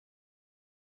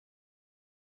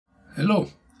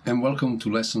Hello and welcome to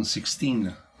lesson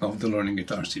 16 of the Learning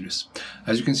Guitar series.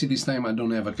 As you can see, this time I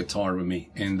don't have a guitar with me,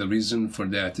 and the reason for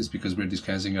that is because we're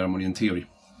discussing harmony and theory.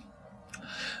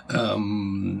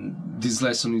 This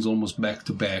lesson is almost back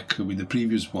to back with the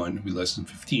previous one, with lesson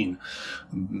 15.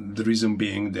 The reason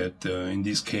being that in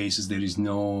these cases there is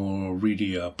no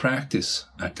really practice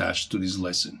attached to this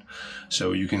lesson,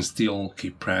 so you can still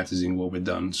keep practicing what we've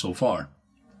done so far.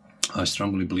 I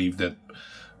strongly believe that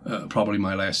probably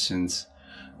my lessons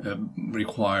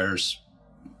requires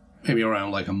maybe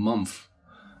around like a month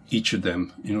each of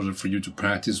them in order for you to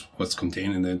practice what's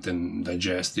contained in it and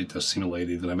digest it,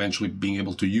 assimilate it, and eventually being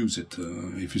able to use it,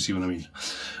 if you see what I mean.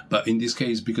 But in this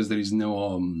case, because there is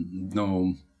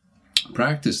no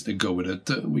practice that go with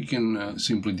it, we can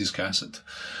simply discuss it.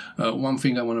 One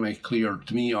thing I want to make clear: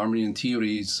 to me, harmony and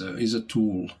theory is a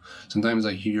tool. Sometimes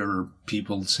I hear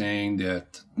people saying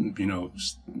that, you know,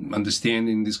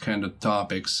 understanding these kind of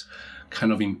topics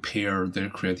kind of impair their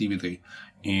creativity,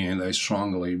 and I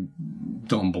strongly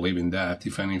don't believe in that.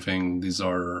 If anything,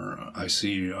 I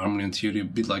see harmony and theory a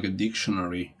bit like a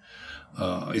dictionary.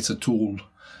 It's a tool.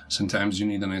 Sometimes you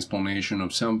need an explanation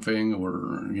of something,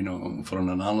 or, you know, for an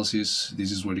analysis, this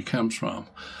is where it comes from.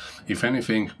 If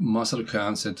anything, most of the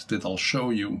concepts that I'll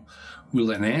show you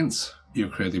will enhance your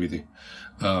creativity.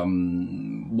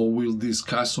 What we'll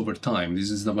discuss over time. This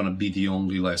is not going to be the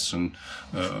only lesson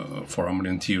for harmony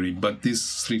and theory, but this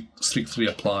strictly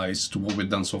applies to what we've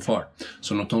done so far.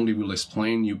 So not only will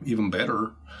explain you even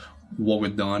better what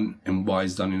we've done and why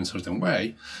it's done in a certain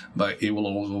way, but it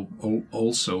will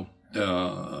also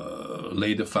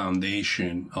lay the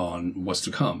foundation on what's to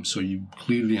come, so you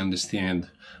clearly understand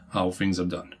how things are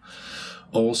done.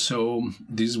 Also,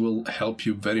 this will help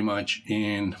you very much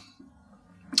in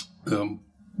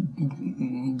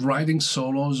writing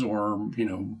solos, or, you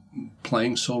know,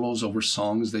 playing solos over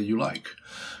songs that you like.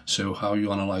 So how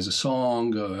you analyze a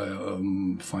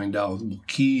song, find out what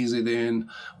key is it in,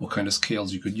 what kind of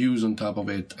scales you could use on top of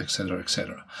it, etc.,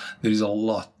 etc. There is a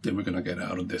lot that we're gonna get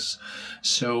out of this.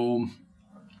 So,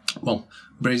 well,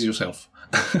 brace yourself.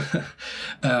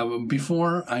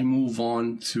 Before I move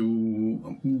on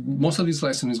to, most of this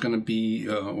lesson is going to be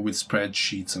with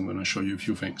spreadsheets. I'm going to show you a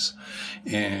few things,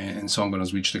 and so I'm going to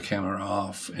switch the camera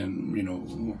off and, you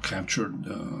know,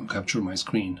 capture my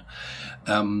screen.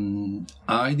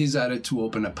 I decided to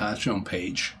open a Patreon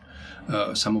page.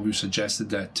 Some of you suggested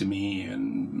that to me,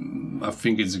 and I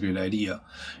think it's a good idea,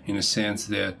 in a sense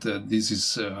that this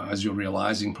is, as you're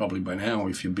realizing probably by now,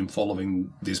 if you've been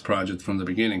following this project from the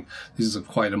beginning, this is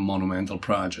quite a monumental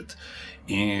project,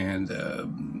 and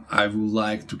I would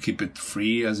like to keep it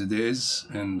free as it is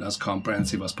and as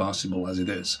comprehensive as possible as it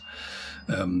is.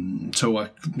 So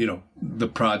you know, the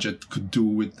project could do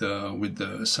with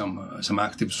some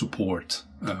active support,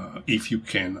 if you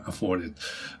can afford it.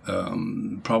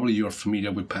 Probably you're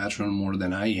familiar with Patreon more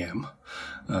than I am.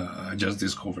 I just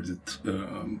discovered it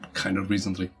kind of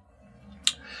recently,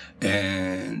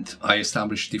 and I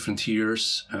established different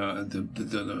tiers.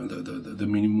 The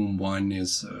minimum one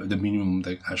is the minimum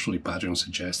that actually Patreon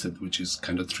suggested, which is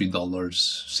kind of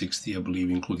 $3.60, I believe,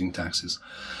 including taxes.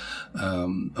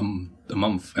 A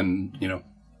month, and, you know,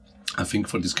 I think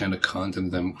for this kind of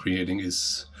content that I'm creating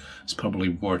is probably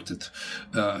worth it.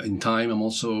 In time, I'm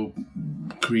also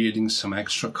creating some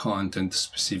extra content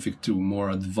specific to more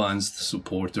advanced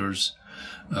supporters,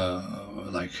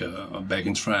 like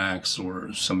backing tracks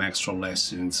or some extra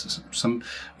lessons. Some,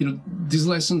 you know, these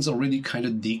lessons already kind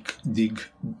of dig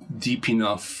deep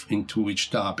enough into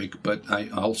each topic, but I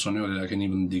also know that I can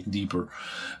even dig deeper.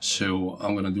 So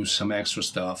I'm gonna do some extra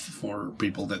stuff for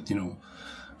people that, you know,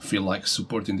 feel like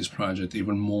supporting this project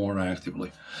even more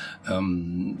actively.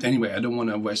 Anyway, I don't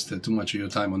want to waste too much of your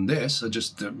time on this. I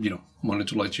just, you know, wanted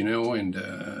to let you know, and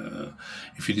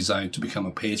if you decide to become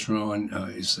a patron,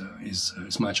 is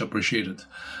much appreciated.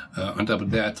 On top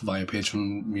of that, via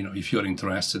Patreon, you know, if you're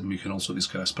interested, we can also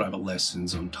discuss private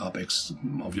lessons on topics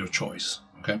of your choice.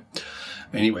 Okay.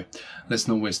 Anyway, let's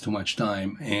not waste too much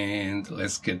time, and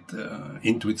let's get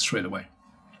into it straight away.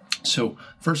 So,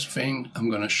 first thing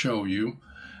I'm gonna show you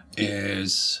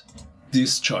is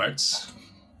these charts,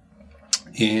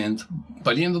 and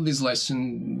by the end of this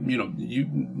lesson, you know,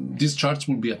 these charts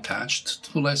will be attached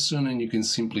to the lesson, and you can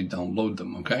simply download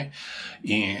them. Okay,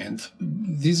 and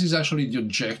this is actually the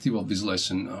objective of this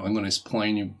lesson. I'm going to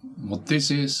explain you what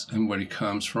this is and where it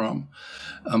comes from.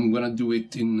 I'm going to do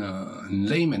it in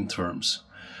layman terms,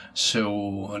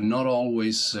 so not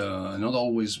always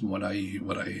what I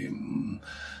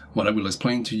will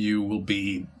explain to you will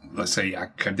be, let's say,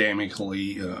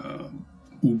 academically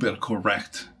uber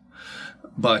correct.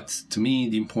 But to me,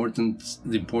 the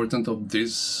important of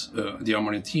this, the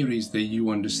harmonic theory, is that you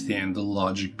understand the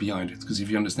logic behind it. Because if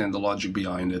you understand the logic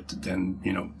behind it, then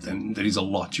then there is a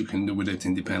lot you can do with it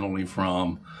independently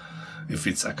from if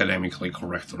it's academically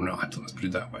correct or not. Let's put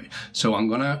it that way. So I'm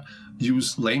gonna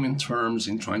use layman terms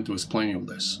in trying to explain all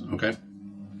this. Okay.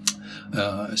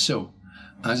 So,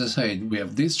 as I said, we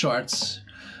have these charts.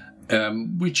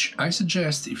 Which I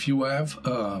suggest if you have,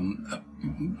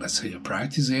 let's say, a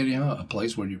practice area, a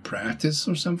place where you practice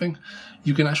or something,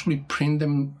 you can actually print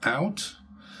them out,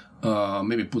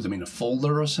 maybe put them in a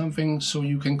folder or something, so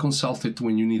you can consult it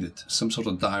when you need it, some sort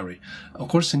of diary. Of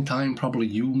course, in time, probably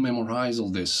you memorize all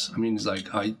this. I mean, it's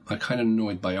like I kind of know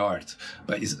it by heart,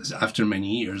 but it's after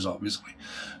many years, obviously.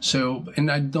 So, and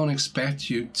I don't expect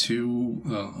you to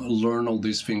learn all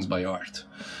these things by heart.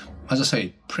 As I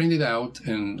say, print it out,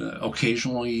 and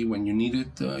occasionally when you need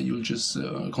it, you'll just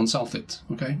consult it,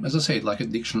 okay? As I say, like a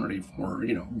dictionary for,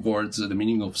 words, the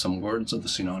meaning of some words, or the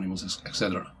synonyms,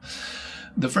 etc.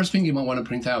 The first thing you might want to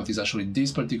print out is actually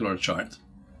this particular chart.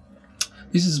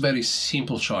 This is a very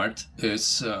simple chart.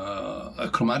 It's a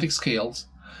chromatic scale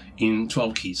in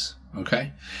 12 keys,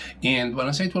 okay? And when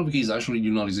I say 12 keys, actually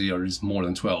you notice there is more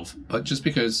than 12, but just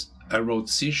because I wrote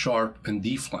C sharp and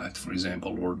D flat, for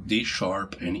example, or D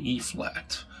sharp and E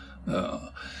flat,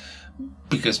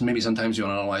 because maybe sometimes you're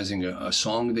analyzing a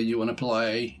song that you want to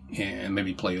play and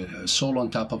maybe play a solo on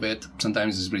top of it.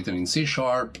 Sometimes it's written in C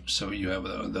sharp, so you have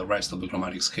the rest of the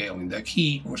chromatic scale in that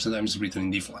key, or sometimes it's written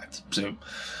in D flat,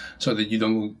 so that you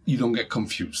don't get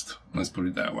confused. Let's put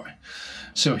it that way.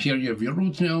 So here you have your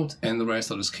root note and the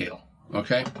rest of the scale.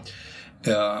 Okay.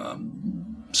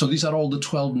 So these are all the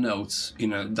 12 notes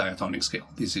in a diatonic scale.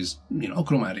 This is, a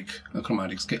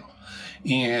chromatic scale.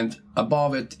 And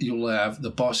above it, you'll have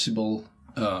the possible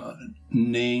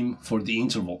name for the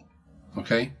interval,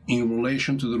 okay, in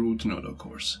relation to the root note, of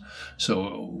course.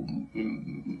 So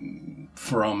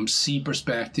from C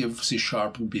perspective, C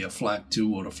sharp would be a flat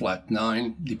 2 or a flat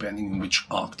 9, depending on which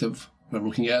octave we're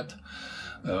looking at.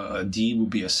 D would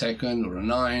be a second or a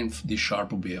ninth, D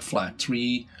sharp would be a flat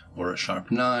 3 or a sharp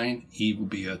 9, E would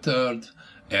be a third,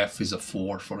 F is a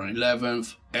 4th or an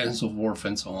 11th, and so forth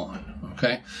and so on,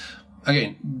 okay?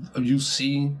 Again, you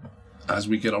see, as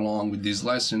we get along with this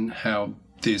lesson, how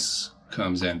this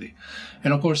comes handy.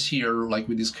 And of course here, like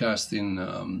we discussed in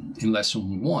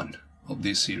lesson 1 of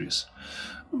this series,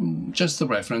 just a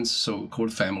reference, so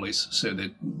chord families, so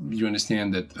that you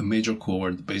understand that a major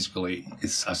chord basically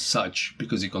is as such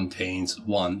because it contains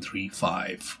 1, 3,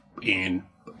 5 in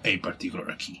a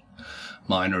particular key.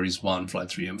 Minor is 1,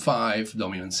 flat 3 and 5,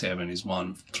 dominant 7 is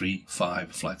 1, 3,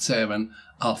 5, flat 7,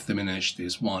 half diminished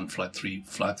is 1, flat 3,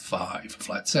 flat 5,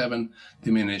 flat 7,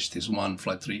 diminished is 1,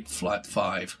 flat 3, flat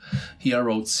 5. Here I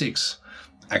wrote 6.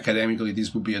 Academically,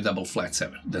 this would be a double flat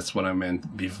 7. That's what I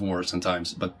meant before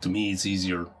sometimes, but to me it's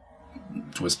easier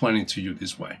to explain it to you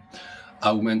this way.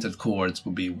 Augmented chords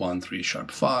would be 1, 3,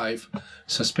 sharp 5.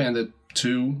 Suspended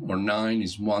 2 or 9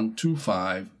 is 1, 2,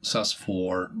 5. Sus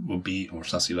 4 would be, or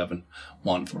sus 11,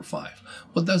 1, 4, 5.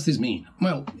 What does this mean?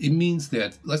 Well, it means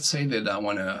that, let's say that I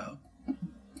want to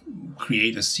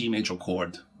create a C major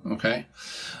chord, okay?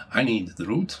 I need the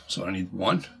root, so I need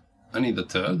 1. I need the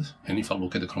third, and if I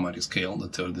look at the chromatic scale, the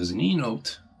third is an E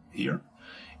note here,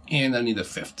 and I need a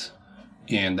 5th,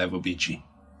 and that would be G,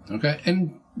 okay?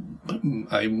 And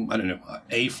I don't know,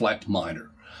 A flat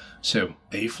minor. So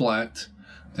A flat,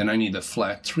 then I need a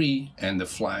flat 3, and the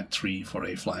flat 3 for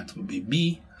A flat would be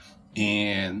B,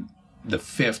 and the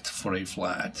 5th for A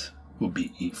flat would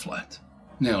be E flat.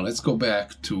 Now let's go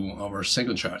back to our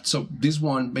second chart. So this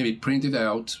one, maybe print it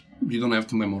out. You don't have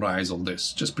to memorize all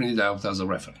this. Just print it out as a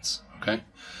reference, okay?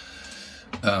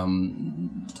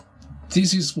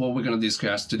 This is what we're going to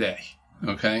discuss today,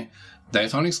 okay?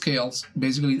 Diatonic scales,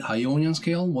 basically Ionian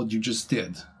scale, what you just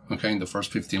did, okay, in the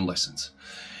first 15 lessons.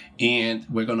 And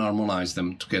we're going to harmonize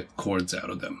them to get chords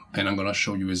out of them. And I'm going to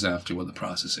show you exactly what the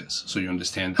process is, so you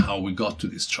understand how we got to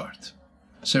this chart.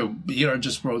 So here I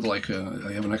just wrote I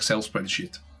have an Excel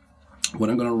spreadsheet. What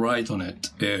I'm going to write on it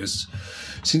is,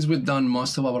 since we've done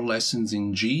most of our lessons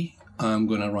in G, I'm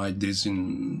going to write the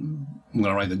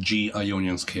G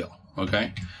Ionian scale,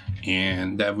 okay?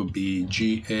 And that would be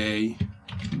G, A,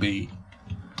 B,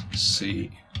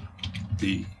 C,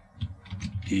 D,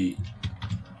 E,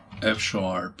 F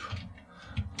sharp,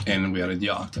 and we are at the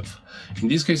octave. In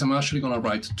this case, I'm actually going to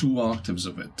write 2 octaves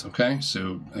of it, okay?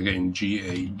 So again, G,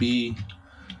 A, B,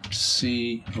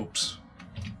 C,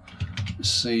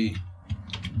 C,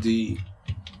 D,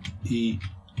 E,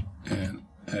 and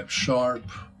F sharp,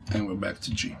 and we're back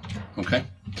to G, okay?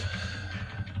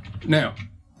 Now,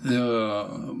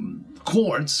 the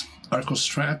chords are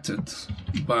constructed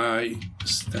by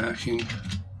stacking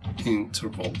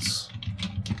intervals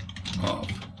of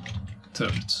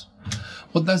thirds.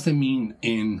 What does that mean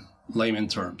in layman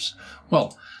terms?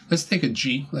 Well, let's take a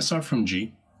G. Let's start from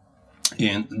G.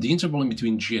 And the interval in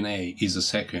between G and A is a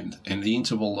second, and the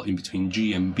interval in between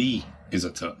G and B is a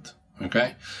third.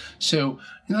 Okay? So,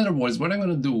 in other words, what I'm going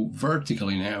to do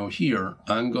vertically now here,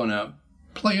 I'm going to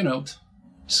play a note,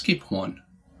 skip one,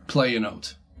 play a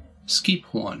note, skip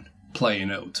one, play a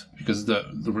note, because the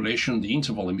relation, the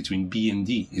interval in between B and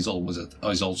D is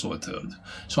also a third.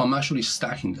 So I'm actually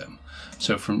stacking them.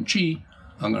 So from G,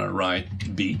 I'm going to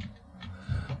write B.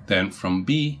 Then from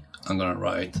B, I'm going to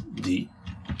write D.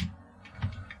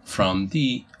 From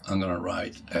D, I'm going to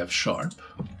write F sharp.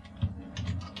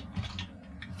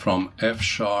 From F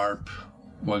sharp,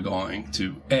 we're going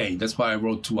to A. That's why I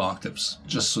wrote 2 octaves,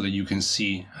 just so that you can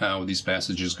see how these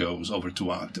passages goes over 2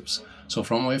 octaves. So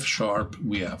from F sharp,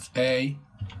 we have A.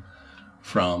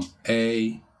 From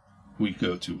A, we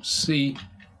go to C.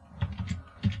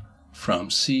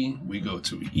 From C, we go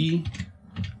to E.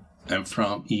 And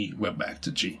from E, we're back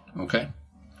to G, okay?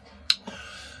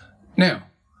 Now,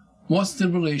 what's the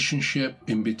relationship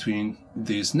in between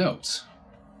these notes?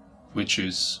 Which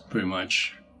is pretty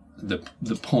much the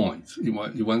point.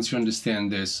 Once you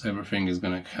understand this, everything is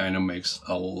going to kind of make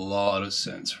a lot of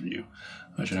sense for you.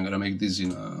 Actually, I'm going to make this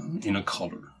in a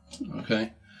color,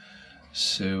 okay?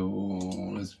 So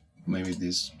let's maybe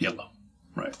this yellow,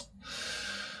 right?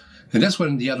 And that's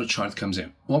when the other chart comes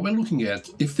in. What we're looking at,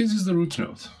 if this is the root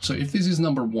note, so if this is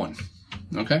number 1,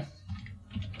 okay?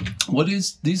 What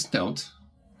is this note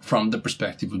from the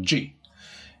perspective of G?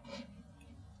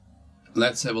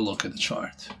 Let's have a look at the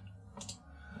chart.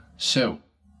 So,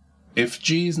 if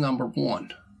G is number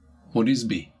 1, what is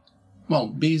B? Well,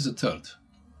 B is a third,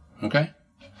 okay?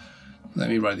 Let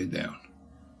me write it down.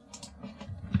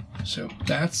 So,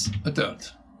 that's a third,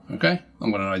 okay? I'm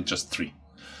going to write just 3.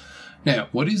 Now,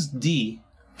 what is D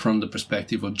from the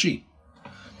perspective of G?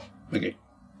 Okay,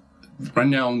 right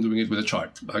now I'm doing it with a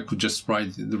chart. I could just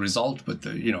write the result, but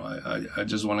you know, I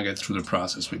just want to get through the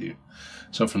process with you.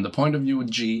 So from the point of view of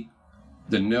G,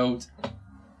 the note,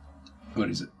 what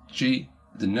is it? G,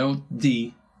 the note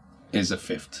D is a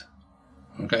 5th,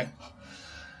 okay?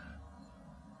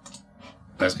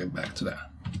 Let's get back to that.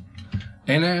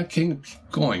 And I can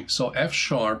keep going. So F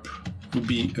sharp would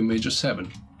be a major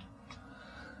 7.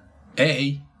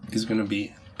 A is going to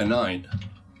be a 9.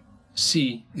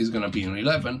 C is going to be an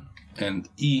 11. And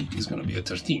E is going to be a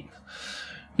 13.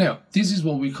 Now, this is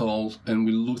what we call, and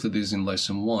we looked at this in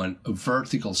lesson 1, a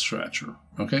vertical structure.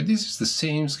 Okay, this is the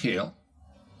same scale,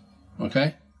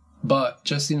 okay, but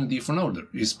just in a different order.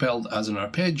 It's spelled as an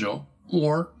arpeggio,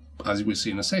 or, as we'll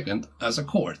see in a second, as a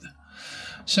chord.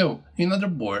 So, in other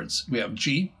words, we have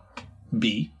G,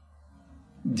 B,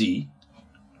 D,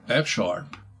 F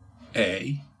sharp,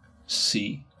 A,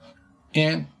 C,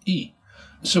 and E.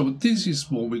 So this is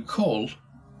what we call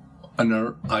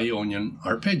an Ionian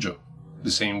arpeggio.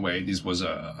 The same way this was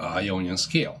a Ionian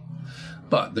scale.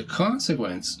 But the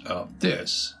consequence of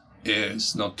this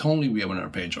is not only we have an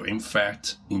arpeggio. In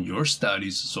fact, in your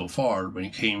studies so far, when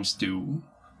it comes to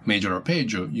major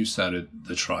arpeggio, you studied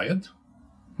the triad.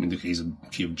 In the case of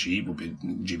key of G, would be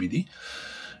GBD.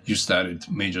 You studied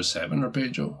major 7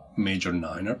 arpeggio, major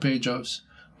 9 arpeggios,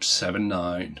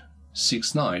 7-9,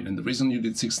 6-9. And the reason you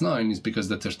did 6-9 is because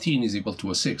the 13 is equal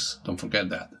to a 6. Don't forget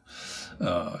that.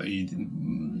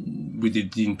 We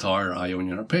did the entire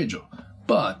Ionian arpeggio.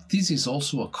 But this is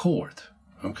also a chord,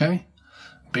 okay?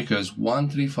 Because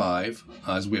 135,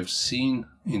 as we have seen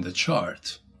in the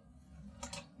chart,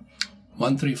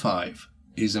 135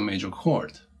 is a major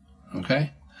chord,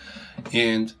 okay?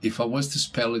 And if I was to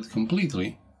spell it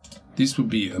completely, this would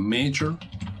be a major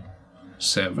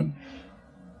 7,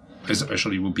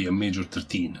 actually it would be a major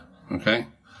 13, okay?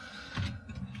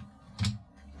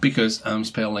 Because I'm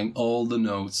spelling all the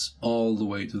notes all the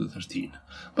way to the 13.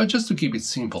 But just to keep it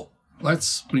simple,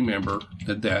 let's remember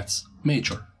that that's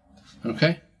major,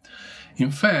 okay?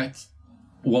 In fact,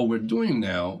 what we're doing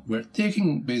now, we're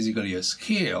taking basically a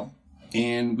scale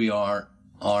and we are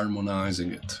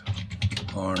harmonizing it.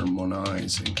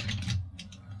 Harmonizing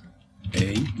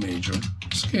a major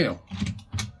scale.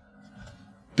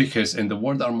 Because, and the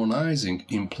word harmonizing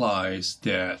implies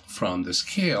that from the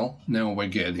scale, now we're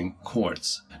getting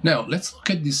chords. Now, let's look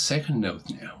at this second note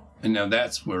now. And now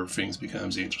that's where things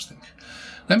becomes interesting.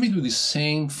 Let me do the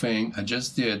same thing I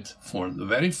just did for the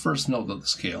very first note of the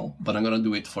scale, but I'm going to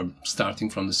do it for starting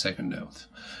from the second note.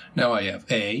 Now I have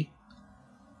A,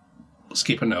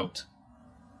 skip a note,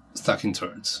 stuck in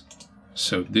thirds.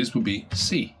 So this would be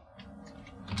C.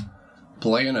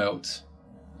 Play a note,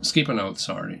 skip a note,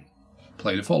 sorry,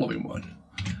 play the following one,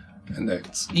 and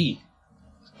that's E.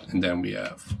 And then we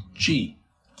have G.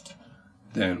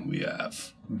 Then we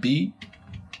have B.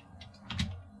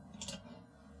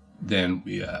 Then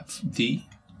we have D.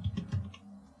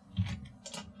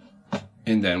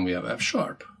 And then we have F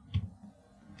sharp.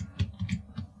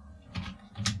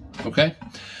 Okay?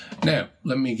 Now,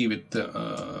 let me give it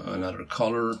another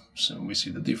color so we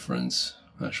see the difference.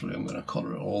 Actually, I'm going to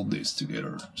color all this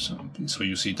together so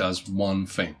you see it as one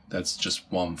thing. That's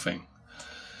just one thing.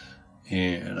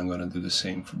 And I'm going to do the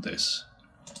same for this.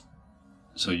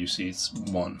 So you see it's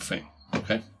one thing,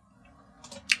 okay?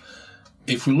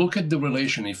 If we look at the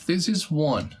relation, if this is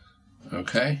 1,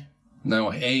 okay?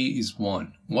 Now A is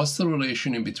 1. What's the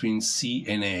relation in between C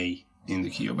and A in the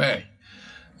key of A?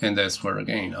 And that's where,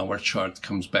 again, our chart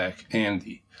comes back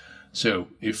handy. So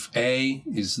if A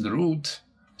is the root,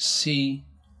 C,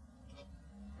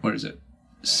 where is it?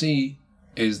 C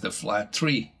is the flat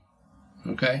 3,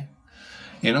 okay?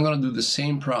 And I'm going to do the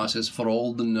same process for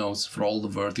all the notes, for all the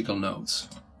vertical notes.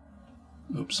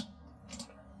 Oops.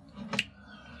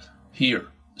 Here.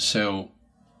 So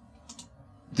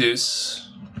this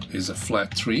is a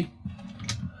flat 3.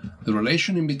 The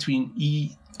relation in between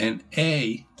E and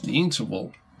A, the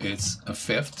interval, it's a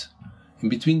 5th. In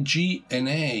between G and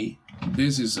A,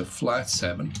 this is a flat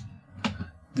 7.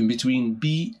 In between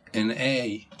B and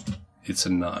A, it's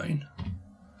a 9.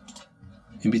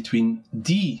 In between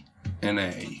D and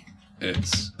A,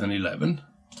 it's an 11.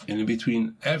 And in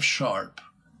between F sharp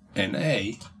and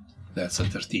A, that's a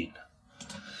 13.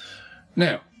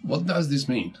 Now, what does this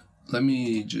mean? Let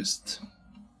me just...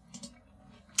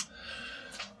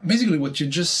 Basically, what you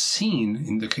just seen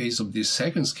in the case of this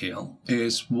second scale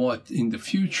is what in the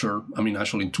future, I mean,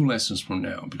 actually in 2 lessons from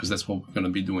now, because that's what we're going to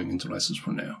be doing in 2 lessons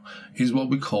from now, is what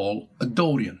we call a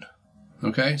Dorian.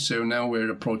 Okay, so now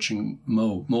we're approaching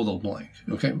modal blank,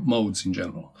 okay, modes in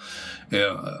general.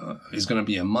 It's going to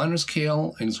be a minor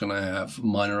scale, and it's going to have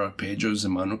minor arpeggios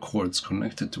and minor chords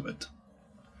connected to it.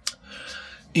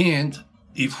 And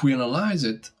if we analyze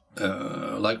it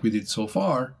like we did so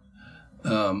far,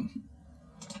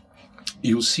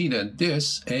 you'll see that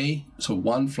this A, so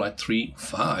 1 flat 3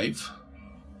 5,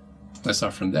 let's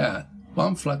start from that,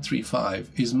 1 flat 3 5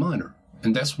 is minor.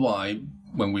 And that's why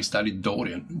when we studied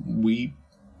Dorian, we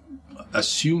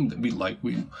assumed,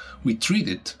 we treat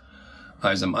it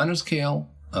as a minor scale,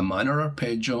 a minor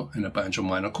arpeggio, and a bunch of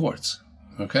minor chords.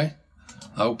 Okay?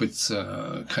 I hope it's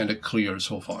kind of clear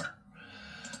so far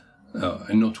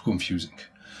and not too confusing.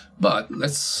 But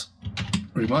let's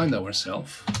remind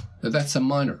ourselves that that's a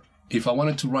minor. If I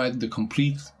wanted to write the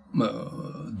complete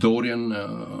Dorian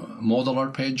modal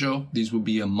arpeggio, this would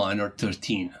be a minor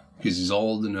 13, because it's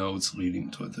all the notes leading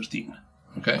to a 13.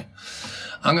 Okay?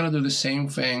 I'm going to do the same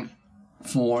thing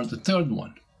for the third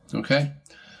one. Okay?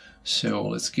 So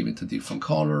let's give it a different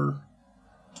color.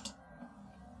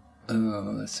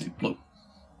 Let's say blue.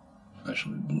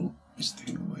 Actually, blue is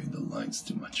taking away the lines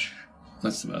too much.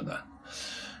 Let's do that.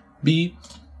 B,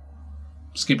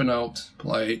 skip a note,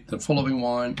 play the following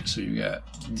one. So you get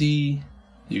D,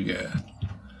 you get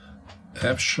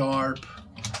F sharp,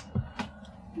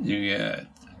 you get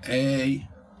A,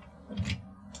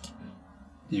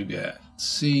 you get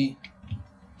C,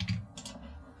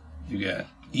 you get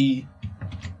E,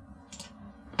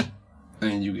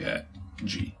 and you get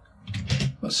G.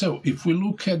 So if we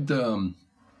look at the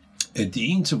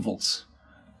intervals,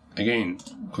 again,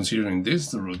 considering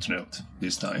this the root note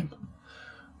this time,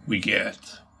 we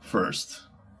get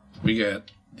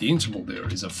the interval there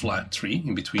is a flat 3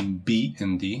 in between B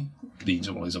and D. The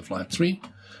interval is a flat 3.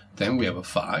 Then we have a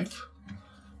 5.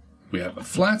 We have a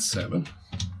flat 7.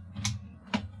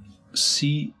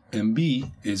 C and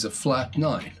B is a flat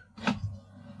 9.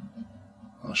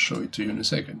 I'll show it to you in a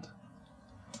second.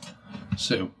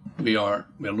 So we are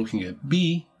looking at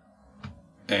B,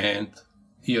 and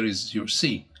here is your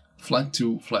C. Flat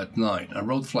 2, flat 9. I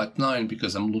wrote flat 9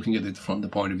 because I'm looking at it from the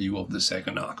point of view of the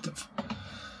second octave.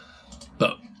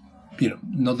 But, you know,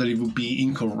 not that it would be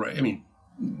incorrect. I mean,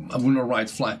 I would not write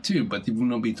flat 2, but it would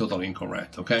not be totally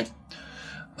incorrect, okay?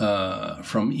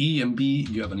 From E and B,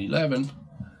 you have an 11.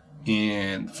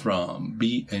 And from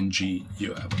B and G,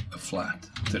 you have a flat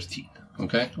 13,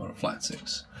 okay? Or a flat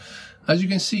 6. As you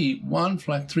can see, 1,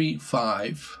 flat 3,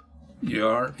 5, you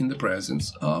are in the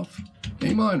presence of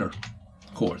a minor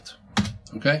chord,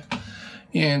 okay?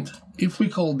 And if we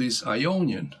call this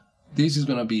Ionian, this is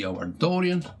going to be our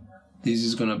Dorian, this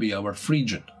is going to be our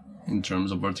Phrygian in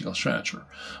terms of vertical structure.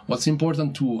 What's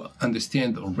important to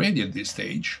understand already at this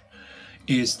stage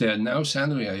is that now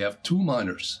suddenly I have 2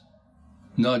 minors,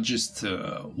 not just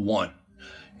 1.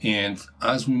 And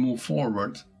as we move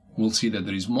forward, we'll see that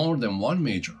there is more than one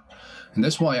major. And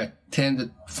that's why I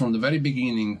tended from the very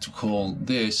beginning to call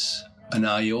this an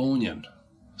Ionian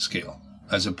scale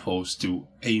as opposed to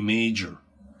a major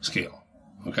scale,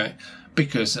 okay?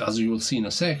 Because as you will see in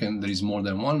a second, there is more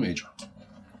than one major.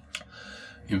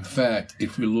 In fact,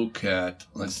 if we look at,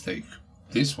 let's take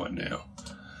this one now,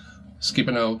 skip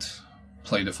a note,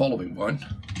 play the following one,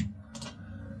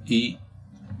 E,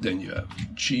 then you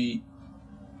have G,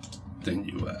 then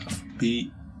you have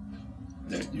B,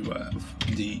 then you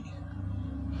have D,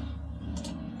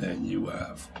 then you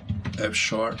have F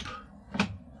sharp,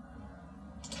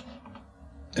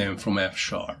 and from F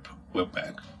sharp we're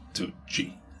back to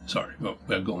G. Sorry,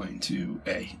 we're going to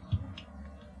A.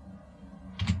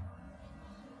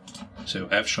 So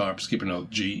F sharp, skip a note,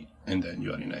 G, and then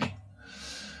you are in A.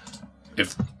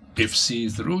 If C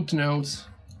is the root note,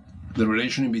 the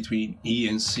relation in between E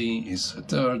and C is a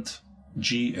third,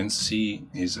 G and C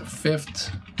is a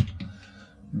fifth,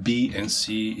 B and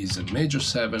C is a major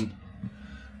 7,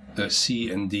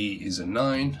 C and D is a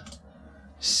 9,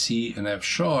 C and F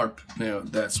sharp, now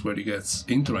that's where it gets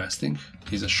interesting,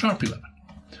 is a sharp 11,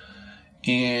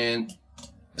 and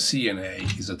C and A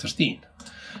is a 13.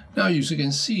 Now you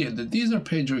can see that these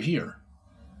arpeggio here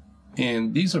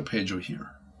and these arpeggio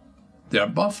here, they are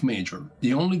both major.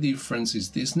 The only difference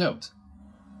is this note.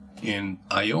 In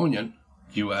Ionian,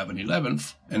 you have an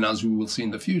 11th, and as we will see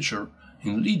in the future,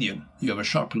 in Lydian, you have a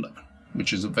sharp 11,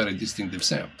 which is a very distinctive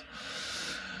sound.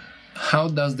 How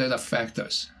does that affect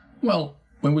us? Well,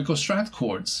 when we construct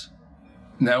chords,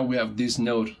 now we have this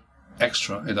note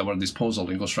extra at our disposal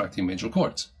in constructing major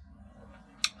chords.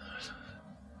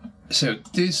 So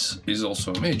this is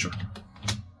also a major,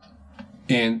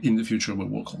 and in the future we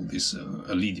will call this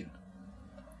a Lydian.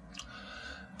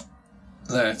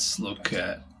 Let's look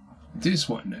at this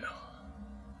one now.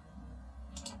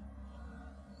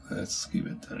 Let's give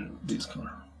it this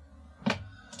color.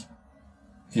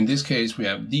 In this case we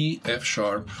have D, F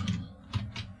sharp,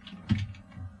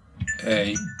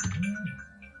 A,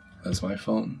 that's my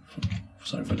phone,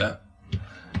 sorry for that,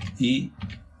 E,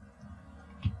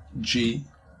 G,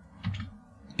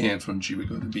 and from G we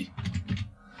go to B.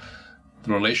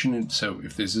 The relation, so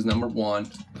if this is number 1,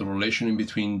 the relation in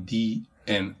between D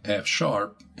and F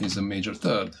sharp is a major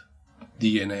third,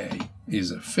 D and A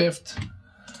is a fifth,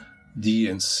 D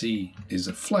and C is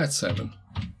a flat 7,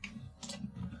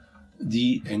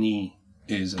 D and E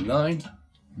is a 9,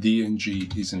 D and G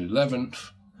is an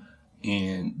 11th,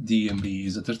 and D and B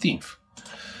is a 13th.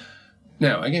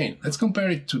 Now again, let's compare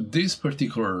it to this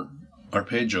particular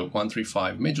arpeggio, 1, 3,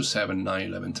 5, major 7, 9,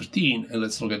 11, 13, and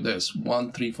let's look at this,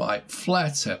 1, 3, 5,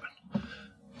 flat 7.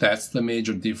 That's the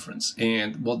major difference.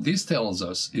 And what this tells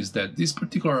us is that this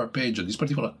particular arpeggio, this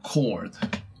particular chord,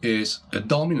 is a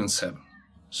dominant 7.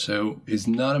 So it's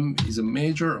not it's a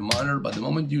major, a minor, but the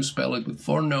moment you spell it with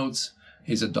 4 notes,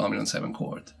 it's a dominant 7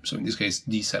 chord. So in this case,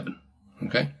 D7,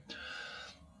 okay?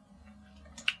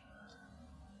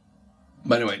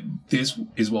 By the way, this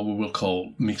is what we will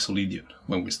call Mixolydian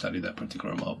when we study that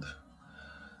particular mode.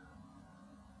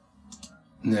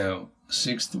 Now,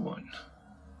 6th one.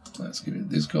 Let's give it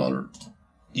this color.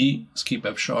 E, skip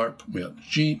F sharp, we have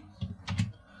G.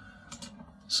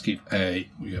 Skip A,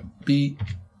 we have B.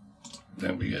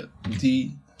 Then we get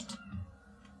D.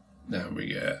 Then we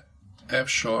get F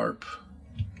sharp.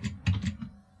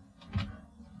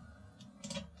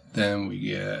 Then we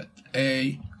get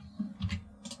A.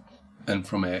 And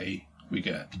from A, we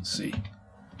get C.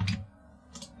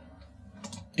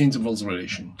 Intervals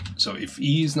relation. So if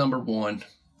E is number 1,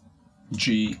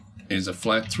 G is a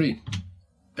flat 3.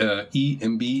 E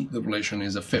and B, the relation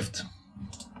is a fifth.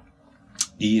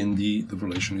 E and D, the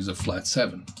relation is a flat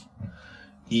 7.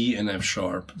 E and F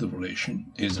sharp, the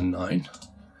relation is a 9.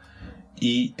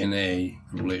 E and A,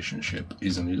 the relationship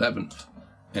is an 11th.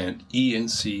 And E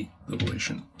and C, the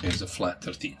relation is a flat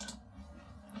 13.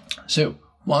 So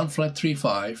 1 flat 3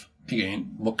 5,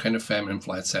 again, what kind of feminine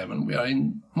flat 7? We are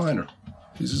in minor.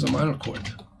 This is a minor chord.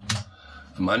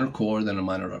 A minor chord and a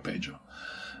minor arpeggio.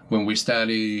 When we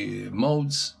study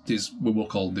modes, we will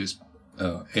call this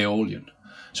Aeolian.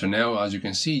 So now, as you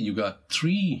can see, you got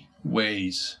 3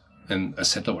 ways and a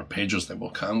set of arpeggios that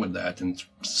will come with that, and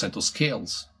a set of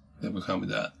scales that will come with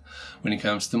that. When it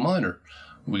comes to minor,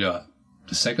 we got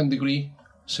the 2nd degree,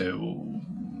 so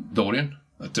Dorian,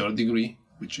 a 3rd degree,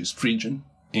 which is Phrygian,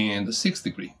 and the 6th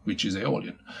degree, which is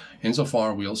Aeolian. And so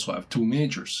far, we also have 2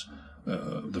 majors,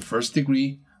 the 1st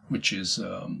degree, which is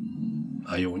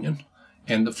Ionian,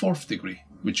 and the 4th degree,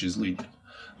 which is Lydian.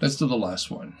 Let's do the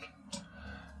last one.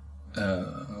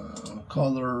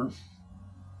 Color,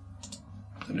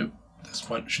 this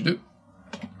one should do.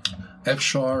 F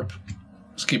sharp,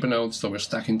 skip a note, so we're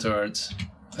stacking thirds.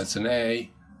 That's an A,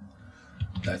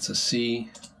 that's a C,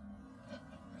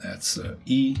 that's a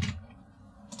E.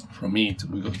 From E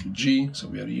we go to G, so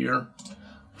we are here.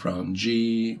 From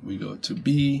G we go to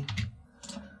B,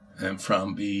 and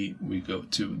from B we go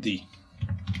to D.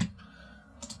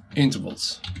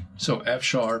 Intervals. So F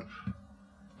sharp,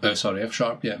 F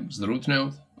sharp, yeah, it's the root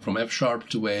note. From F sharp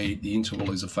to A, the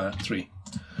interval is a flat 3.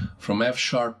 From F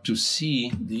sharp to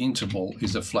C, the interval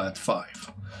is a flat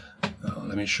 5.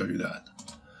 Let me show you that.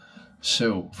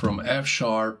 So from F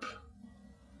sharp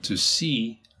to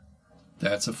C,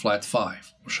 that's a flat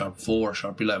 5, sharp 4,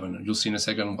 sharp 11. You'll see in a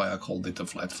second why I called it a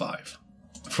flat 5.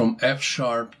 From F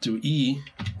sharp to E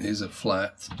is a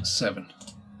flat 7.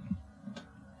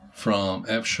 From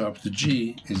F sharp to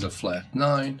G is a flat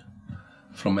 9.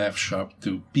 From F sharp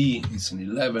to B is an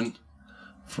 11.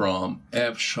 From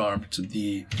F sharp to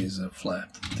D is a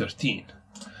flat 13.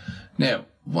 Now,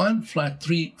 1, flat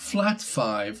 3, flat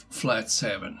 5, flat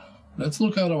 7. Let's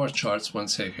look at our charts 1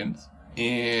 second.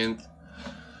 And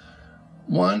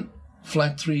 1,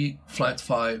 flat 3, flat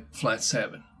 5, flat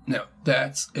 7. Now,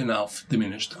 that's an half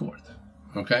diminished chord.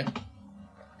 Okay?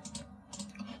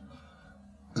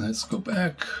 Let's go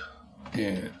back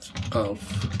and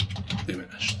half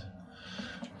diminished.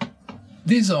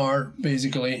 These are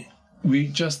basically, we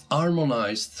just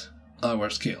harmonized our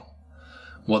scale.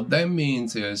 What that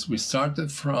means is we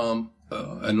started from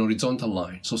an horizontal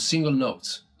line, so single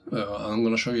notes. I'm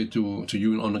going to show you to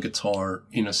you on a guitar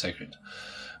in a second.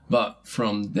 But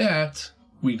from that,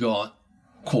 we got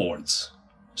chords.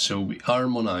 So we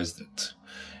harmonized it.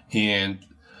 And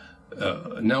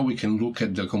now we can look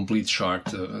at the complete chart,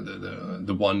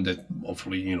 the one that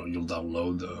hopefully you'll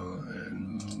download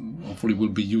and hopefully will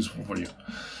be useful for you,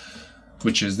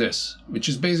 which is this, which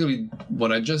is basically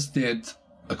what I just did,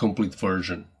 a complete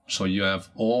version. So you have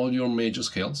all your major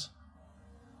scales.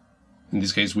 In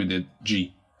this case, we did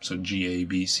G, so G, A,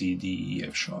 B, C, D, E,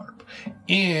 F sharp,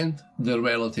 and the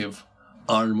relative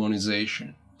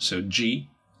harmonization. So G,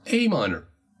 A minor,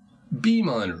 B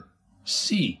minor,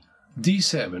 C,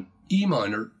 D7, E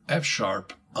minor, F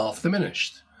sharp, half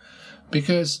diminished.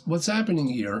 Because what's happening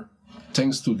here,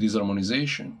 thanks to this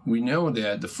harmonization, we know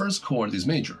that the first chord is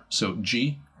major, so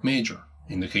G major,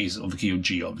 in the case of the key of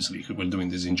G, obviously, because we're doing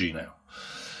this in G now.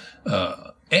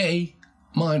 A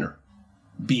minor,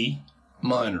 B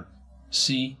minor,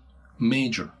 C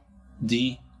major,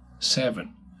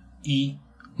 D7, E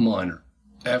minor,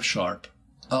 F sharp,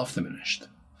 half diminished.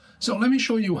 So let me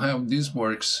show you how this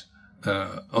works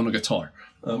on a guitar.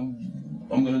 I'm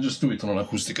gonna just do it on an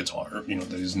acoustic guitar.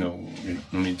 There is no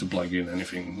need to plug in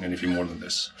anything more than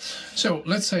this. So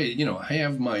let's say I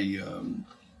have my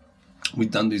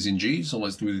we've done this in G, so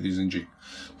let's do this in G.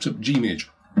 So G major.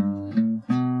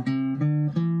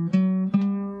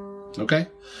 Okay,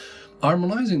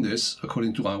 harmonizing this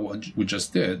according to what we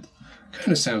just did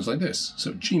kind of sounds like this.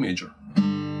 So G major,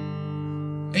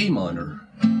 A minor,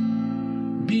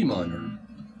 B minor,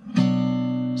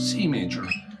 C major,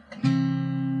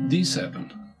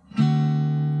 D7,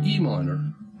 E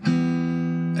minor,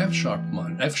 F sharp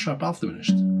minor, F sharp half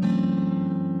diminished,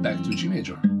 back to G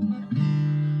major.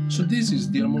 So this is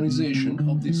the harmonization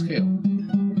of this scale.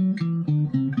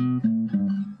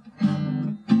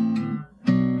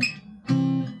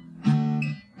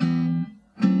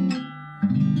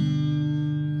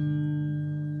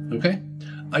 Okay?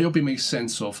 I hope it makes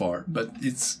sense so far, but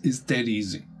it's that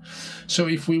easy. So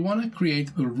if we want to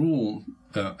create a rule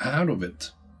out of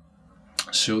it,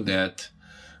 so that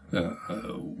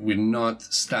we're not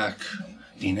stuck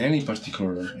in any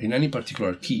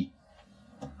particular key.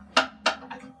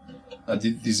 I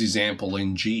did this example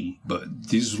in G, but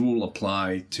this rule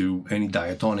apply to any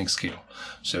diatonic scale.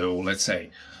 So let's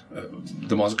say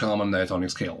the most common diatonic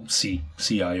scale, C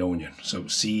Ionian. So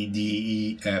C, D,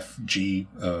 E, F, G,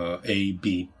 A,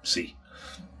 B, C.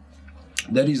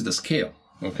 That is the scale,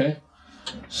 okay?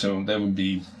 So that would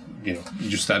be,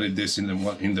 you studied this in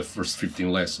the first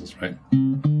 15 lessons, right?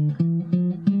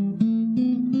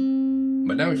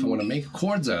 But now if I want to make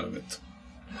chords out of it,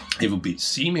 it would be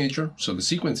C major. So the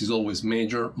sequence is always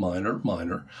major, minor,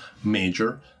 minor,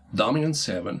 major, dominant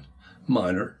 7,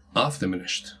 minor, half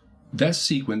diminished. That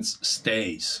sequence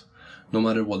stays no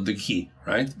matter what the key,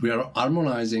 right? We are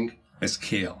harmonizing a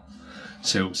scale.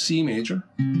 So C major,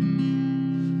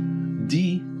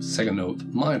 D, second note,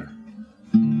 minor,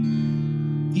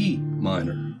 E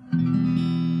minor,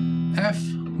 F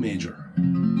major,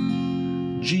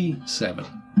 G7,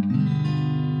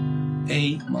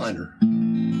 A minor,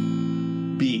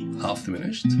 B half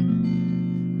diminished,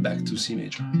 back to C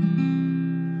major.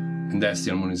 And that's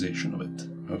the harmonization of it,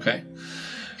 okay?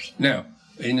 Now,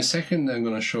 In a second, I'm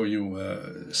going to show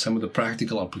you some of the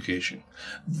practical application.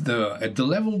 At the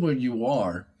level where you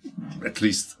are, at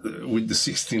least with the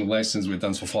 16 lessons we've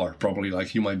done so far, probably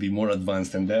like you might be more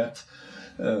advanced than that.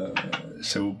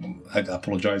 So I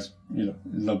apologize,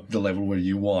 not the level where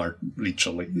you are,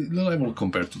 literally, the level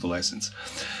compared to the lessons.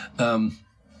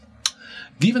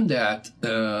 Given that,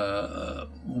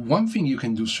 one thing you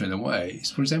can do straight away is,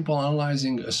 for example,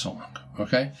 analyzing a song,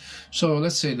 okay? So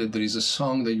let's say that there is a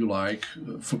song that you like.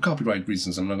 For copyright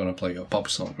reasons, I'm not going to play a pop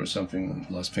song or something.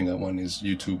 The last thing I want is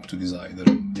YouTube to decide that,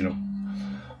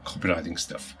 copywriting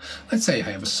stuff. Let's say I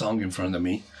have a song in front of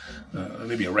me,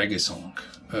 maybe a reggae song,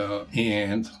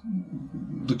 and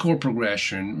the chord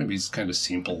progression, maybe it's kind of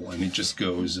simple, and it just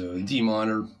goes D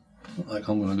minor, like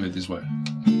I'm going to do it this way,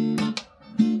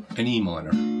 an E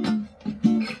minor.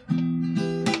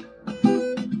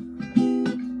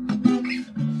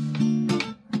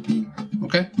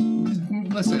 Okay?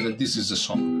 Let's say that this is a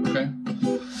song, okay?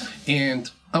 And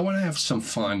I want to have some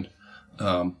fun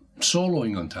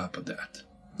soloing on top of that.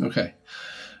 Okay.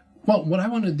 Well, what I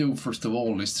want to do, first of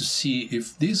all, is to see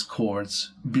if these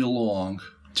chords belong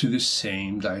to the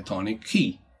same diatonic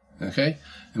key. Okay?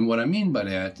 And what I mean by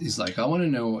that is, like, I want to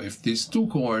know if these two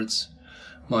chords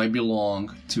might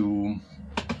belong to,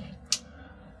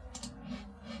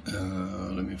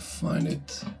 let me find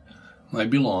it, might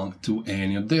belong to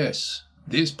any of this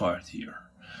part here.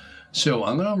 So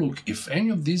I'm going to look if any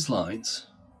of these lines,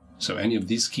 so any of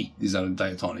these keys, these are the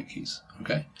diatonic keys,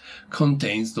 okay,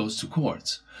 contains those two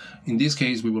chords. In this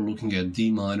case, we were looking at D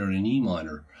minor and E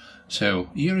minor. So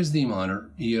here is D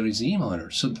minor, here is E minor.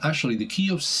 So actually the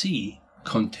key of C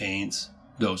contains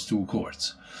those two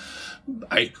chords.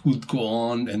 I could go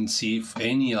on and see if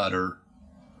any other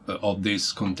of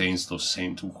this contains those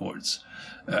same two chords.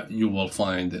 You will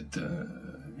find that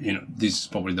this is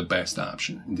probably the best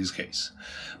option in this case.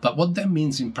 But what that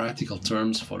means in practical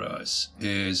terms for us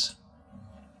is,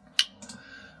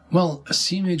 well, a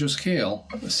C major scale,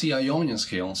 a C Ionian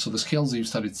scale, so the scales that you've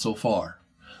studied so far,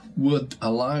 would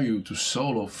allow you to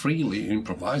solo freely,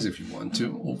 improvise if you want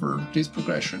to, over this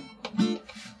progression.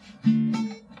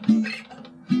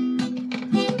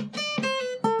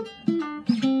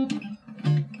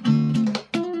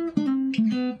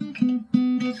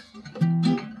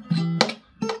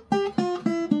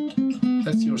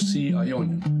 That's your C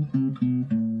Ionian,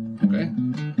 okay?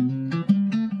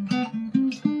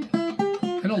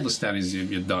 And all the studies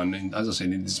you've done, as I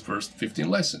said, in this first 15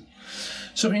 lessons.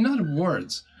 So in other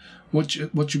words, what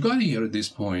you got here at this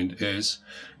point is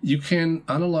you can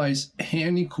analyze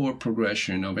any chord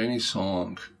progression of any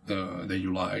song that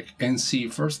you like and see,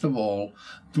 first of all,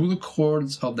 do the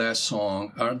chords of that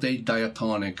song, are they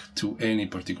diatonic to any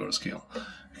particular scale?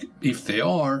 If they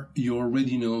are, you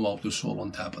already know how to solo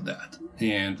on top of that.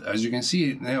 And as you can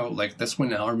see now, like, that's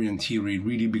when harmony theory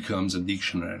really becomes a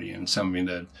dictionary and something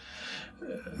that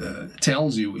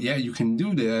tells you, yeah, you can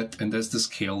do that, and that's the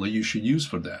scale that you should use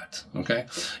for that, okay?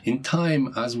 In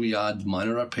time, as we add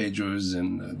minor arpeggios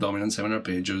and dominant 7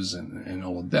 arpeggios and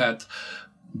all of that,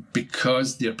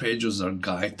 because the arpeggios are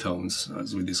guide tones,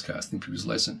 as we discussed in previous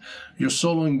lesson, your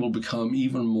soloing will become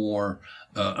even more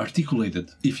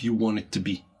articulated if you want it to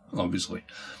be, obviously.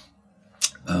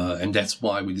 And that's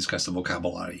why we discussed the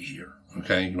vocabulary here,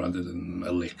 okay, rather than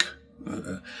a lick.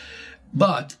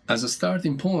 But as a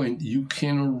starting point, you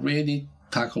can already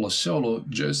tackle a solo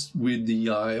just with the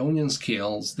Ionian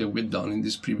scales that we've done in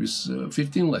these previous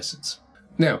 15 lessons.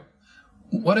 Now,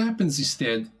 what happens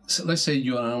instead, so let's say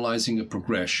you're analyzing a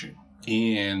progression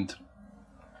and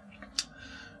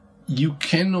you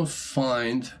cannot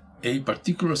find a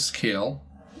particular scale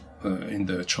in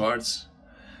the charts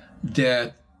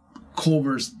that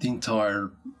covers the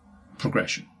entire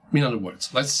progression. In other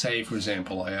words, let's say, for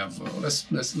example, I have, let's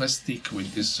stick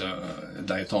with this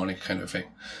diatonic kind of thing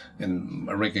and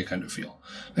a reggae kind of feel.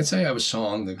 Let's say I have a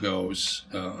song that goes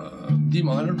D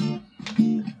minor,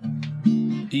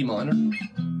 E minor,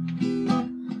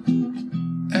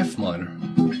 F minor,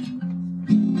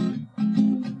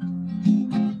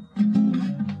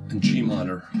 and G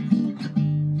minor,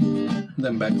 and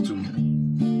then back to,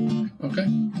 okay,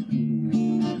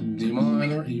 D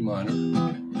minor, E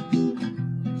minor,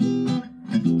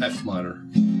 F minor,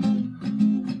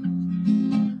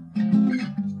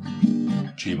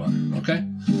 G minor, okay?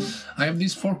 I have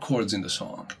these 4 chords in the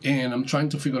song, and I'm trying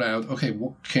to figure out, okay,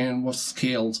 what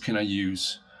scales can I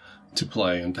use to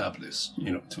play on top of this,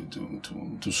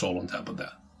 to solo on top of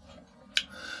that.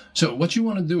 So what you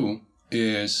want to do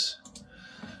is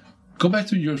go back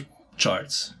to your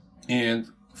charts, and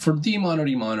for D minor,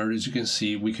 E minor, as you can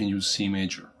see, we can use C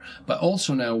major. But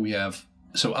also now we have,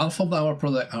 so half of our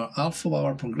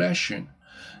progression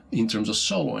in terms of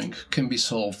soloing can be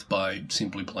solved by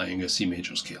simply playing a C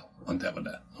major scale on top of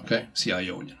that, okay? C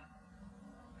Ionian.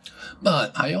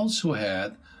 But I also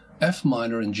had F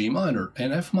minor and G minor,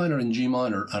 and F minor and G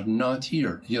minor are not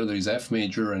here. Here there is F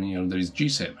major and here there is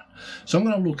G7. So I'm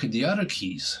going to look at the other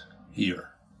keys here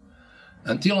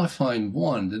until I find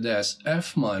one that has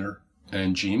F minor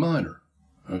and G minor,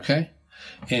 okay?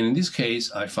 And in this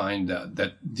case, I find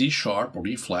that D sharp or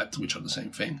E flat, which are the same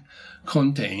thing,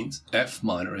 contains F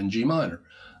minor and G minor.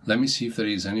 Let me see if there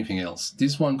is anything else.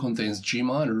 This one contains G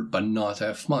minor, but not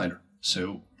F minor.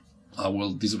 So I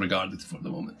will disregard it for the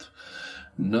moment.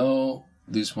 No,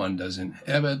 this one doesn't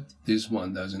have it. This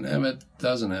one doesn't have it,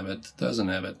 doesn't have it, doesn't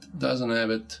have it, doesn't have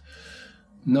it.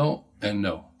 No, and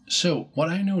no. So what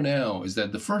I know now is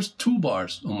that the first two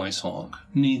bars of my song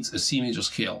needs a C major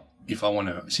scale if I want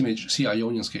to, C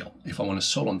Ionian scale, if I want to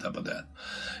solo on top of that.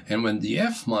 And when the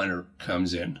F minor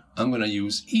comes in, I'm going to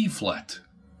use E flat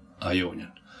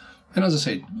Ionian. And as I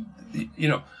say, you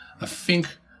know, I think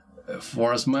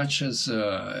for as much as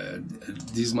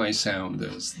this might sound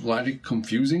slightly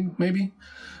confusing, maybe,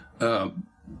 I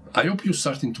hope you're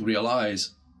starting to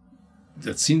realize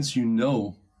that since you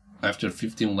know, after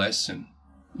 15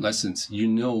 lessons, you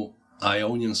know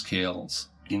Ionian scales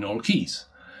in all keys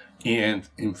and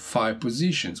in 5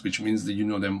 positions, which means that you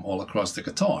know them all across the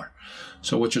guitar.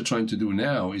 So what you're trying to do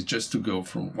now is just to go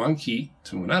from one key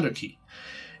to another key.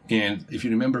 And if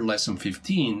you remember lesson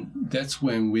 15, that's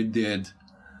when we did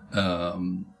our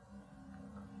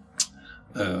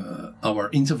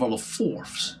interval of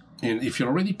fourths. And if you're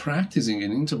already practicing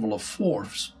an interval of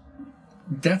fourths,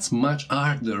 that's much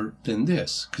harder than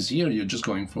this, because here you're just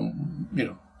going from, you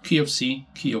know, key of C,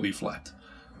 key of E flat,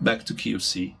 back to key of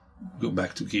C, go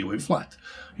back to key of E flat.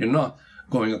 You're not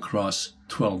going across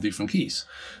 12 different keys.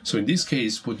 So in this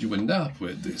case, what you end up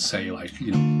with is, say, like,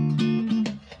 you know,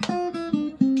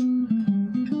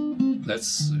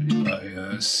 let's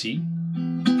C,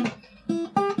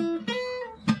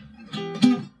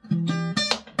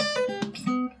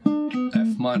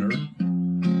 F minor,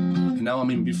 and now I'm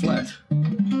in B flat.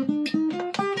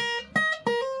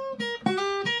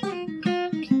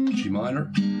 G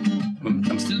minor,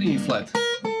 I'm still in E flat.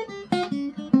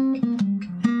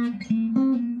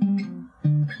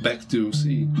 Back to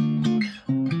C.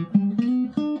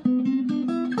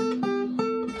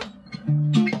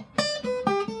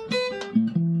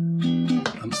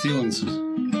 I'm still in C.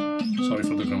 Sorry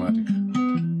for the grammatic.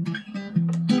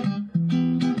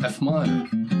 F minor.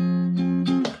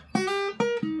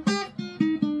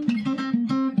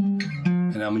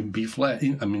 And I'm in B flat,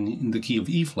 I'm in the key of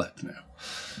E flat now.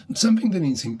 Something that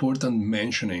is important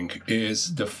mentioning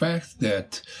is the fact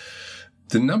that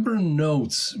the number of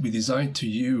notes we decide to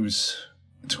use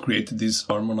to create this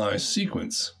harmonized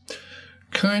sequence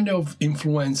kind of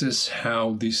influences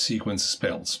how this sequence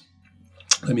spells.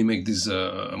 Let me make this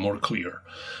more clear.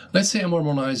 Let's say I'm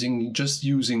harmonizing just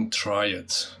using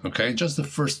triads, okay? Just the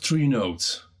first 3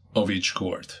 notes of each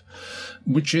chord,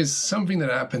 which is something that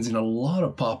happens in a lot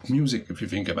of pop music, if you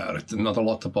think about it. Not a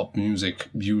lot of pop music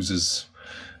uses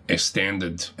a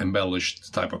standard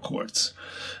embellished type of chords.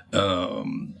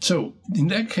 So in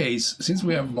that case, since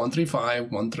we have 1 3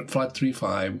 5, 1 flat 3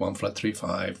 5, 1 flat 3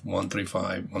 5, 1 3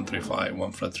 5, 1 3 5,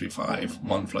 1 flat 3 5,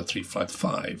 1 flat 3 flat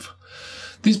 5,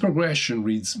 this progression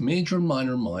reads major,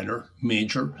 minor, minor,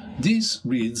 major. This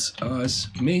reads as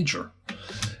major,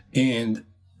 and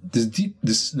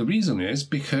the reason is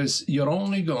because you're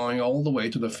only going all the way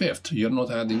to the 5th. You're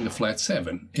not adding the flat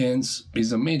 7, hence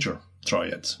is a major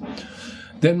triad.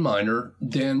 Then minor,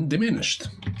 then diminished.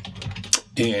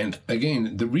 And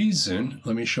again, the reason,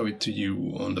 let me show it to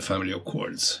you on the family of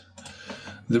chords.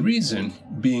 The reason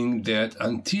being that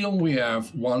until we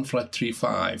have 1 flat 3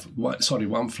 5,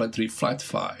 1 flat 3 flat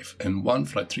 5 and 1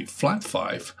 flat 3 flat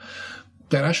 5,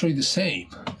 they're actually the same.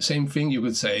 Same thing you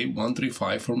could say 1 3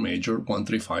 5 for major, 1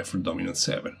 3 5 for dominant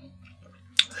 7.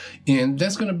 And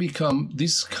that's going to become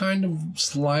this kind of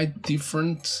slight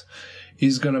difference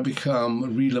is going to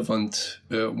become relevant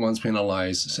once we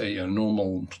analyze, say, a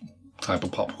normal type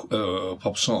of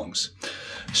pop songs.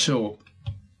 So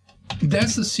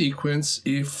that's the sequence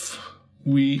if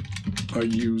we are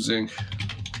using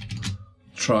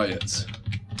triads.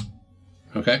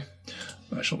 Okay?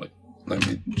 Actually, let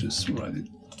me just write it.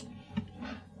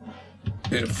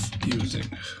 If using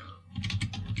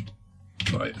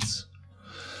triads.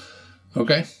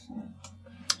 Okay?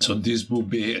 So this will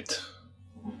be it.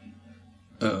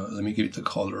 Let me give it a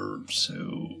color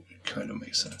so it kind of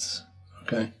makes sense.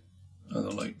 Okay? I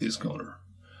don't like this color.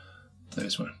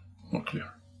 This one, more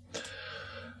clear.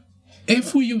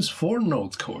 If we use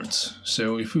 4-note chords,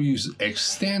 so if we use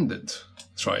extended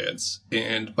triads.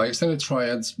 And by extended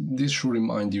triads, this should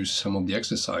remind you some of the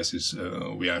exercises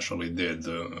we actually did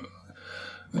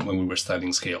when we were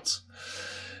studying scales.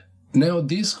 Now,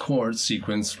 this chord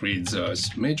sequence reads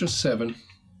as major 7,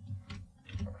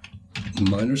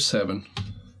 minor 7,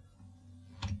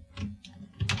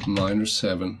 minor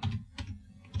 7,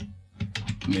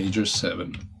 major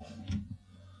 7,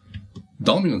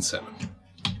 dominant 7.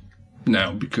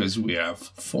 Now, because we have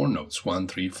 4 notes, 1,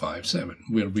 3, 5, 7,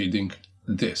 we're reading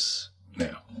this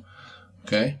now,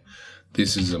 okay?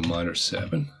 This is a minor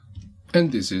 7,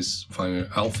 and this is finally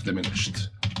alpha diminished.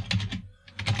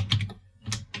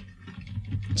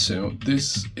 So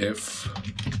this if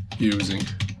using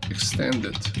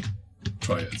extended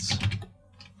triads,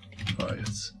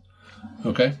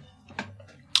 okay?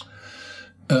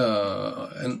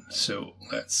 And so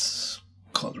let's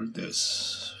color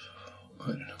this, I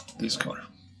don't know, this color,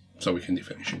 so we can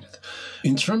differentiate it.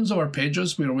 In terms of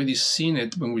arpeggios, we already seen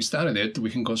it when we started it.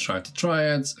 We can construct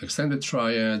triads, extended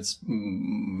triads,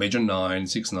 major 9,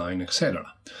 6, 9,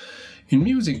 etc. In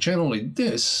music, generally,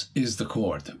 this is the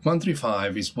chord. 1, 3,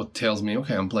 5 is what tells me,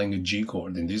 okay, I'm playing a G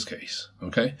chord in this case,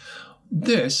 okay?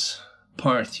 This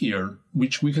part here,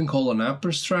 which we can call an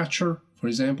upper structure, for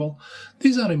example,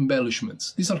 these are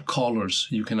embellishments. These are colors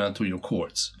you can add to your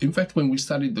chords. In fact, when we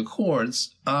studied the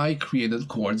chords, I created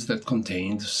chords that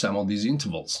contained some of these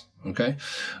intervals, okay?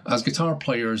 As guitar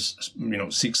players,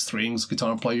 6 strings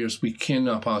guitar players, we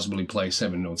cannot possibly play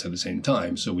 7 notes at the same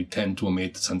time. So we tend to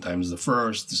omit sometimes the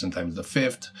first, sometimes the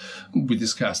fifth. We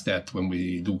discussed that when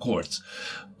we do chords.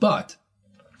 But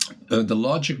the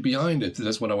logic behind it,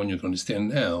 that's what I want you to understand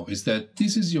now, is that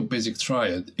this is your basic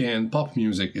triad, and pop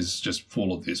music is just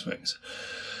full of these things.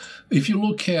 If you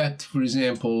look at, for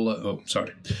example,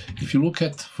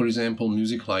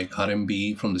 music like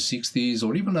R&B from the 60s,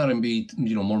 or even R&B,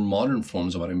 more modern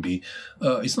forms of R&B,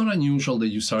 it's not unusual that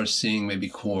you start seeing maybe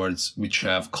chords which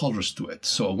have colors to it.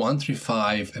 So 1, 3,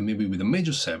 5, and maybe with a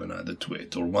major 7 added to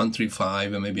it, or 1, 3,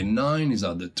 5, and maybe a 9 is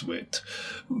added to it.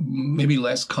 Maybe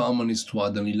less common is to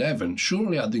add an 11,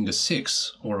 surely adding a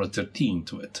 6 or a 13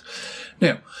 to it.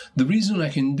 Now, the reason I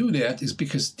can do that is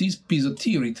because this piece of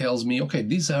theory tells me, okay,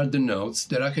 these are the notes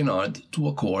that I can add to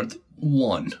a chord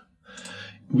 1,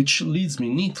 which leads me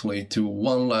neatly to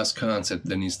one last concept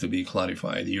that needs to be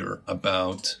clarified here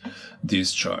about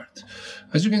this chart.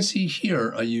 As you can see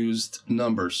here, I used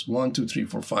numbers 1, 2, 3,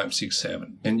 4, 5, 6,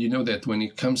 7. And you know that when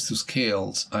it comes to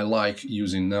scales, I like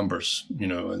using numbers,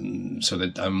 and so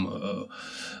that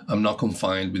I'm not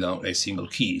confined without a single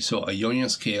key. So a Ionian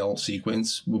scale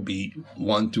sequence would be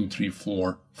 1, 2, 3,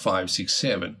 4, 5, 6,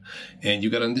 7. And you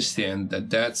got to understand that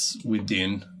that's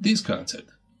within this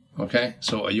concept. Okay,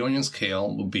 so a Ionian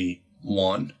scale would be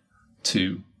 1,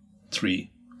 2,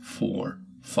 3, 4,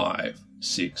 5,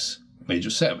 6, major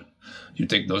 7. You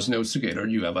take those notes together,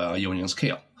 you have a Ionian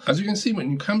scale. As you can see,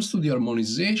 when it comes to the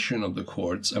harmonization of the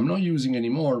chords, I'm not using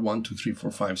anymore 1, 2, 3,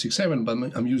 4, 5, 6, 7, but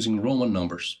I'm using Roman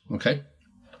numbers, okay?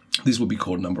 This will be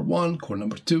chord number 1, chord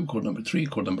number 2, chord number 3,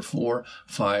 chord number 4,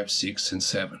 5, 6, and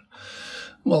 7.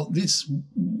 Well, this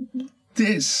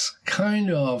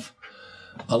kind of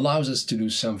allows us to do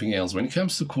something else. When it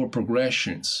comes to chord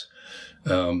progressions,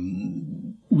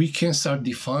 we can start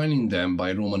defining them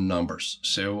by Roman numbers.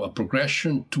 So a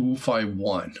progression 2, 5,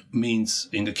 1 means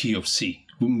in the key of C,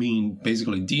 would mean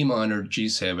basically D minor,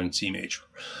 G7, C major.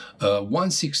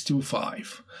 1, 6, 2,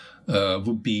 5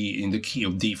 would be in the key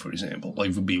of D, for example. Like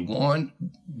it would be 1,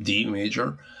 D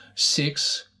major,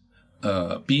 6,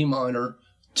 B minor,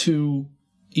 2,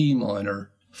 E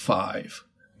minor, 5,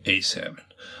 A7.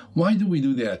 Why do we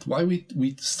do that? Why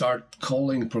we start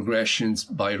calling progressions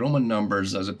by Roman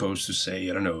numbers as opposed to, say,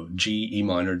 I don't know, G, E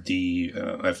minor, D,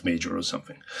 F major or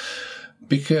something?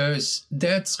 Because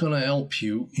that's going to help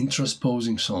you in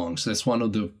transposing songs. That's one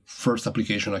of the first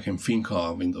applications I can think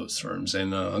of in those terms.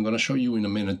 And I'm going to show you in a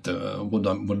minute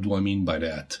what do I mean by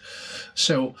that.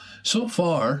 So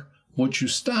far, what you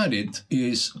studied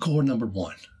is chord number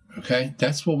 1. Okay?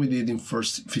 That's what we did in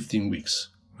first 15 weeks.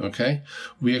 Okay,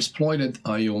 we exploited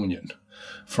Ionian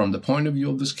from the point of view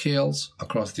of the scales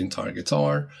across the entire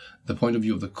guitar, the point of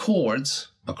view of the chords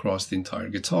across the entire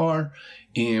guitar,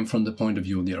 and from the point of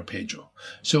view of the arpeggio.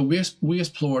 So we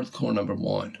explored chord number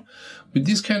 1. With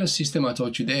this kind of system I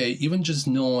taught you today, even just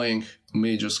knowing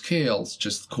major scales,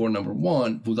 just chord number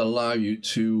 1, would allow you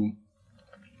to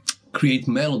create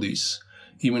melodies,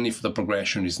 even if the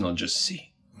progression is not just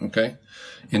C. Okay,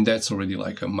 and that's already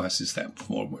like a massive step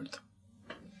forward.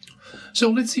 So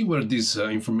let's see where this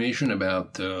information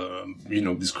about,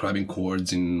 describing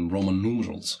chords in Roman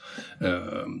numerals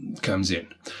comes in.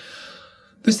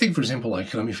 Let's take, for example,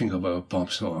 let me think of a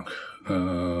pop song.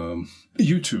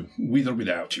 U2, with or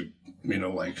without you, you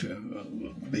know, like a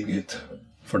big hit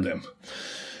for them.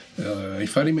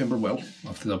 If I remember well,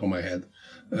 off the top of my head,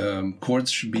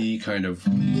 chords should be kind of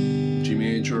G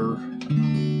major,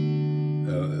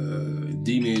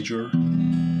 D major,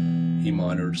 E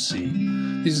minor, C.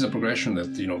 This is a progression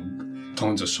that, you know,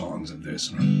 tons of songs of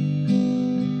this.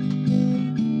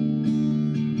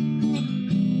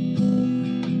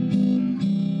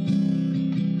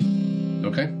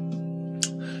 Okay?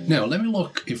 Now, let me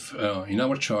look if in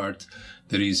our chart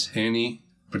there is any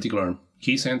particular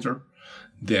key center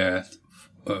that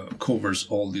covers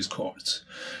all these chords.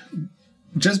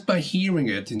 Just by hearing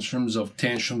it in terms of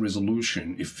tension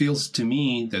resolution, it feels to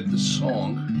me that the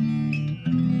song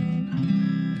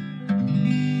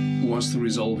wants to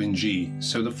resolve in G.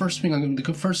 So the first thing,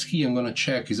 the first key I'm going to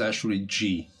check is actually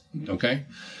G. Okay?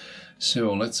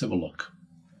 So let's have a look.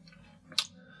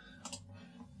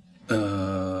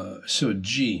 So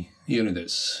G, here it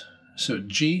is. So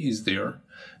G is there.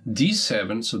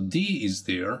 D7, so D is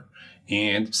there.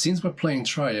 And since we're playing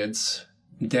triads,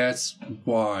 that's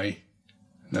why,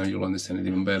 now you'll understand it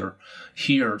even better.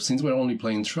 Here, since we're only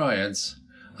playing triads,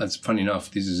 that's funny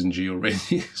enough, this is in G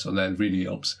already, so that really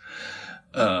helps.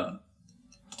 The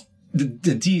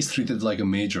D is treated like a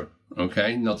major,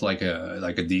 okay? Not like a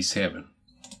D7.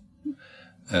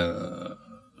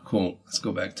 Cool, let's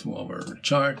go back to our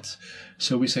chart.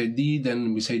 So we say D,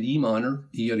 then we say E minor,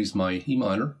 here is my E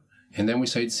minor, and then we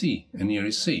say C, and here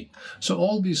is C. So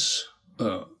all these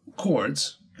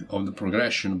chords of the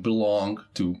progression belong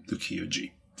to the key of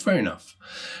G. Fair enough.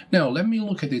 Now, let me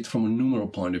look at it from a numeral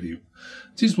point of view.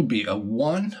 This would be a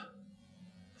 1,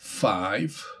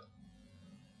 5,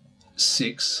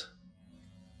 6,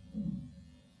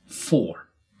 4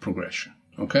 progression,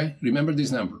 okay? Remember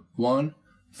this number, 1,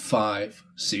 5,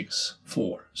 6,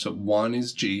 4. So 1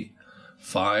 is G,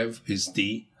 5 is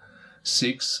D,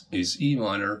 6 is E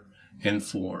minor, and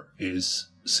 4 is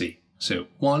C. So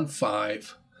 1,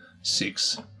 5,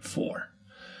 6, 4.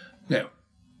 Now,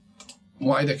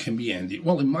 why that can be handy?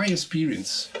 Well, in my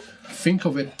experience, think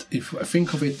of it, if I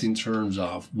think of it in terms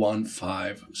of 1,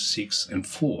 5, 6, and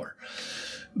 4.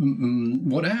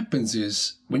 What happens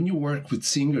is when you work with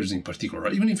singers in particular,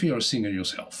 even if you're a singer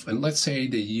yourself, and let's say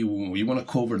that you want to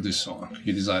cover this song,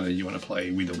 you decide that you want to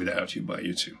play With or Without You by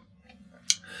U2.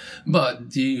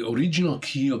 But the original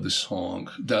key of the song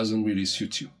doesn't really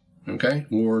suit you, okay?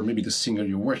 Or maybe the singer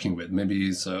you're working with, maybe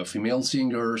it's a female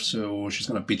singer, so she's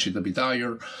going to pitch it a bit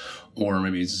higher, or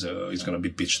maybe it's going to be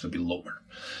pitched a bit lower.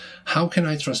 How can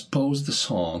I transpose the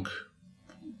song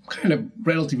kind of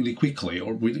relatively quickly,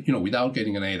 or without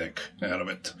getting an headache out of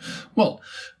it? Well,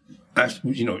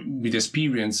 with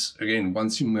experience, again,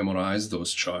 once you memorize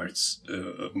those charts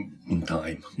in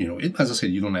time, as I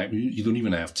said, you don't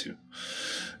even have to.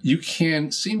 You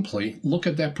can simply look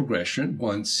at that progression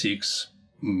 1,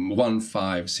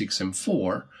 5, 6, and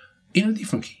 4 in a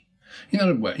different key.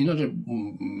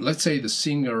 Let's say the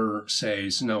singer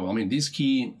says, no, I mean, this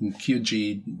key of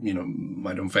G,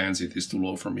 I don't fancy it, it's too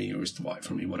low for me, or it's too high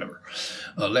for me, whatever.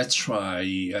 Let's try,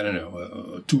 I don't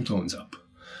know, 2 tones up.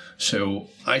 So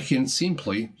you can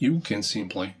simply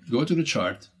go to the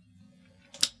chart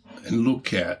and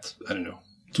look at, I don't know,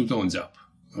 2 tones up,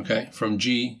 okay? From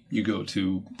G, you go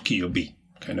to key of B.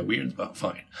 Kind of weird, but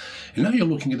fine. And now you're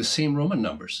looking at the same Roman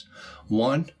numbers.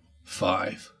 1,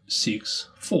 5, 6,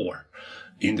 4.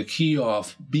 In the key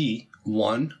of B,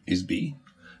 1 is B.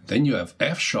 Then you have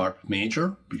F sharp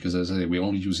major, because as I say, we're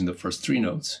only using the first 3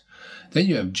 notes. Then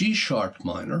you have G sharp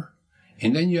minor,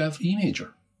 and then you have E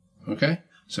major, okay?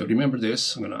 So remember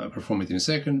this, I'm gonna perform it in a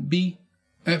second. B,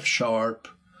 F sharp,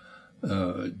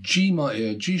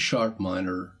 G sharp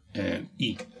minor, and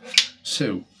E.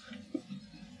 So,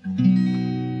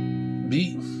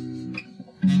 B,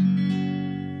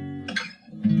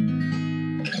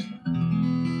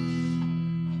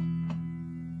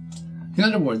 in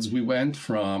other words, we went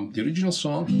from the original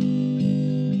song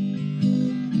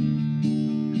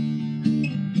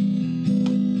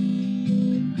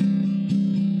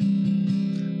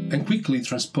and quickly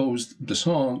transposed the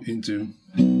song into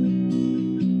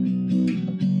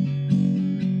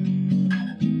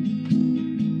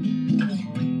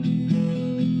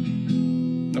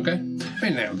okay,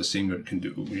 and now the singer can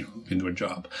do a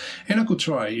job, and I could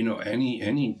try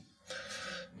any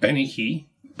key,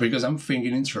 because I'm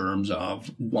thinking in terms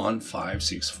of 1, 5,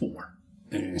 6, 4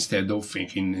 instead of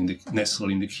thinking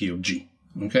necessarily in the key of G.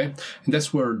 Okay, and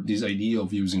that's where this idea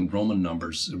of using Roman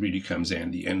numbers really comes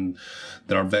handy. And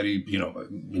there are very,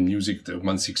 in music, the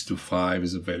 1, 6, 2, 5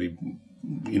 is a very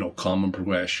common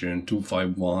progression.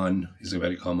 2-5-1 is a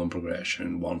very common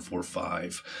progression.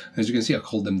 1-4-5. As you can see, I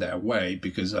call them that way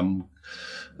because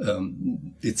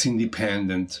it's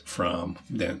independent from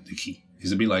the key.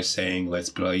 It's a bit like saying, let's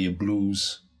play a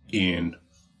blues in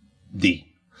D.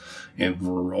 And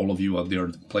for all of you out there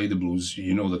that play the blues,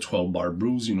 you know the 12-bar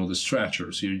blues, you know the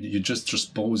stretcher. So you're just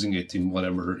transposing it in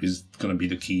whatever is going to be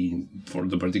the key for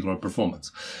the particular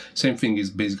performance. Same thing is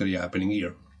basically happening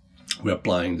here. We're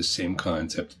applying the same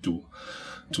concept to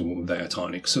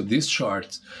diatonic. So this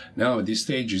chart now at this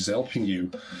stage is helping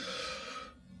you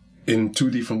in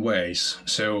two different ways.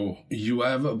 So you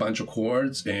have a bunch of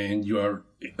chords and you are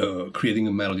creating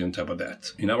a melody on top of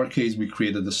that. In our case, we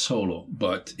created a solo,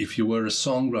 but if you were a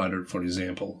songwriter, for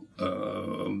example,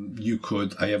 you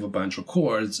could, I have a bunch of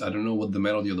chords, I don't know what the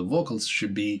melody of the vocals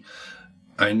should be,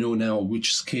 I know now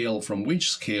which scale, from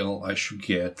which scale I should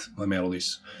get my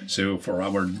melodies. So for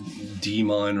our D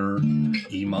minor,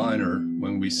 E minor,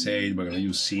 when we say we're going to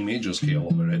use C major scale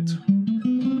over it,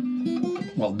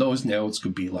 well, those notes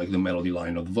could be like the melody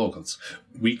line of the vocals.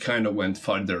 We kind of went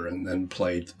further and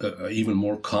played an even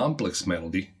more complex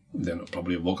melody than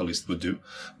probably a vocalist would do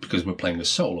because we're playing a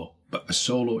solo. But a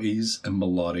solo is a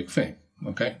melodic thing,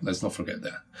 okay? Let's not forget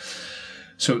that.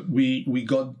 So we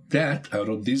got that out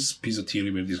of this piece of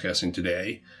theory we're discussing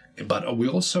today, but we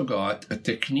also got a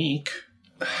technique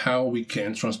how we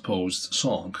can transpose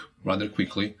song rather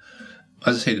quickly.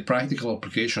 As I say, the practical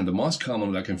application, the most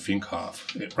common that I can think of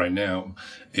right now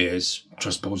is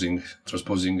transposing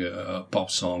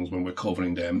pop songs when we're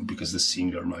covering them because the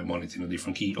singer might want it in a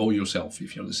different key, or yourself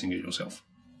if you're the singer yourself.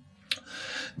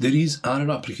 There is other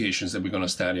applications that we're going to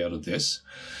study out of this.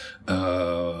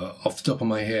 Off the top of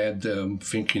my head,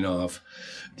 thinking of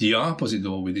the opposite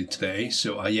of what we did today.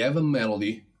 So I have a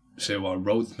melody. So I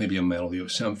wrote maybe a melody or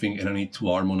something and I need to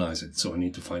harmonize it. So I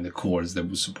need to find the chords that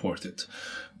will support it.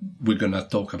 We're going to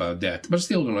talk about that, but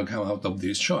still going to come out of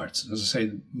these charts. As I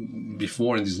said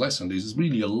before in this lesson, there's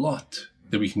really a lot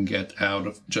that we can get out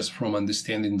of just from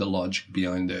understanding the logic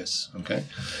behind this, okay?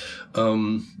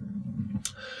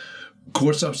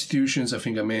 Chord substitutions, I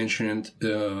think I mentioned,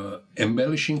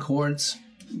 embellishing chords,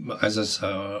 as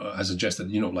I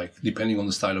suggested, like depending on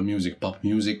the style of music, pop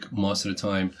music most of the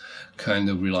time kind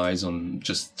of relies on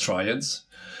just triads.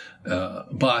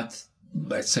 But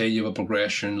let's say you have a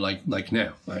progression like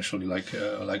now, actually, like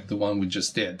the one we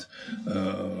just did.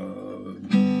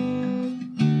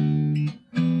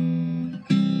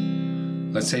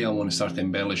 Let's say I want to start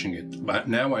embellishing it, but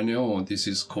now I know this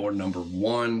is chord number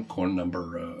 1, chord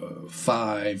number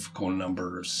 5, chord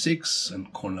number 6,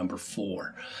 and chord number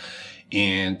 4.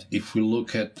 And if we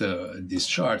look at these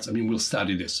charts, I mean, we'll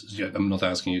study this. I'm not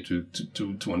asking you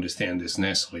to understand this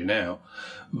necessarily now,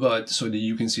 but so that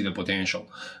you can see the potential.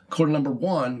 Chord number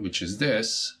 1, which is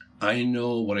this, I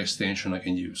know what extension I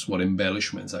can use, what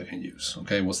embellishments I can use,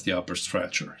 okay? What's the upper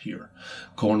stretcher here?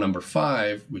 Chord number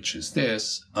 5, which is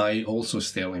this, I also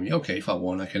is telling me, okay, if I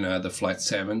want, I can add a flat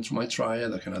 7 to my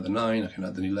triad, I can add a 9, I can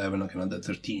add an 11, I can add a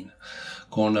 13.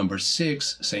 Chord number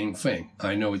 6, same thing.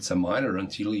 I know it's a minor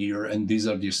until here, and these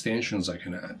are the extensions I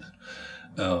can add.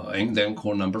 And then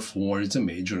chord number 4 is a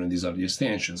major, and these are the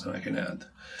extensions that I can add.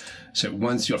 So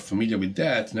once you're familiar with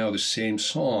that, now the same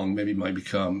song maybe might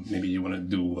become, maybe you want to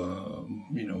do, a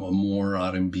more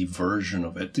R&B version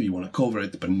of it. You want to cover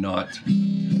it, but not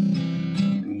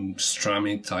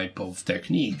strumming type of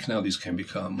technique. Now this can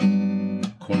become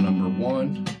chord number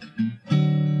 1.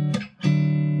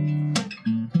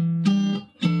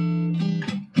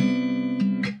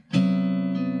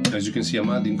 As you can see, I'm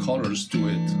adding colors to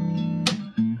it.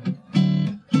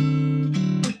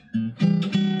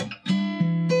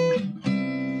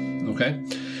 Okay,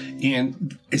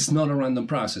 and it's not a random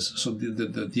process. So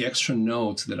the extra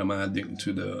notes that I'm adding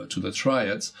to the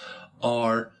triads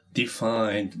are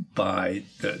defined by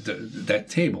that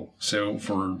table. So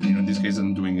for in this case,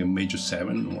 I'm doing a major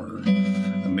 7 or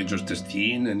a major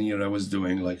 13, and here I was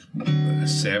doing like a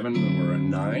 7 or a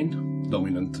 9,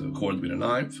 dominant chord with a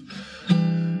 9th.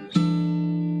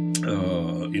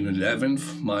 In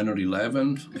 11th, minor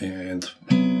 11, and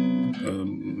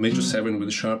major 7 with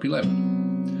a sharp 11.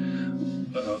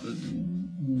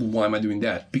 Why am I doing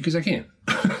that? Because I can.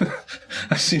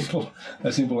 as simple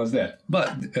as that.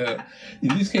 But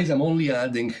in this case, I'm only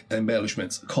adding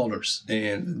embellishments, colors,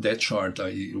 and that chart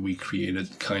we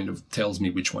created kind of tells me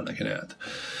which one I can add.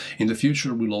 In the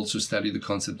future, we'll also study the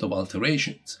concept of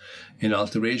alterations, and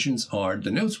alterations are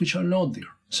the notes which are not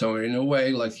there. So in a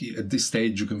way, like at this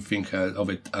stage, you can think of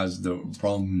it as the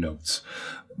wrong notes.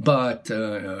 But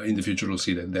in the future, we'll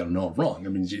see that they're not wrong. I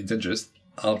mean, they're just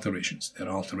alterations. They're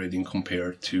altering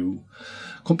compared to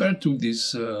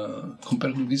this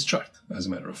chart, as a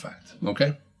matter of fact.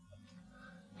 Okay.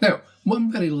 Now,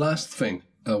 one very last thing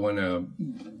I want to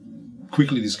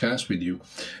quickly discuss with you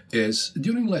is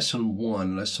during lesson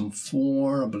 1, lesson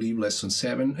 4, I believe lesson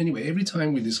 7. Anyway, every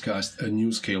time we discussed a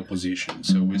new scale position,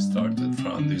 so we started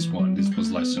from this one. This was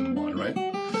lesson 1, right?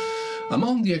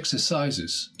 Among the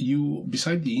exercises,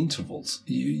 beside the intervals,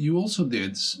 you also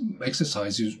did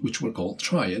exercises which were called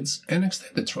triads and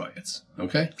extended triads,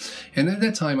 okay? And at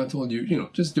that time I told you,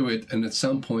 just do it, and at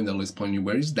some point I'll explain you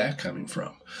where is that coming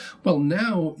from. Well,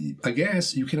 now I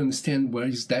guess you can understand where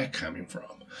is that coming from.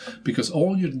 Because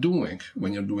all you're doing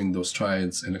when you're doing those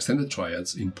triads and extended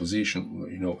triads in position,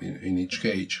 in each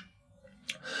gauge,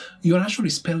 you're actually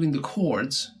spelling the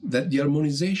chords, that the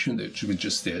harmonization that we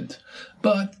just did,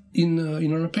 but in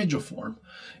an arpeggio form.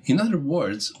 In other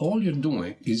words, all you're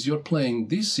doing is you're playing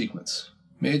this sequence: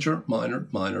 major, minor,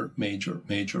 minor, major,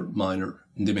 major, minor,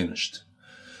 diminished.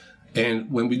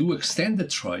 And when we do extended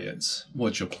triads,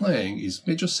 what you're playing is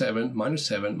major 7, minor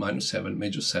 7, minor 7,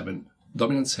 major 7,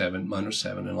 dominant 7, minor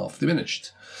 7, and off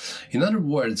diminished. In other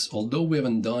words, although we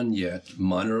haven't done yet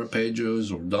minor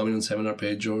arpeggios or dominant 7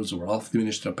 arpeggios or off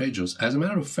diminished arpeggios, as a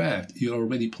matter of fact, you're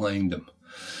already playing them.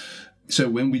 So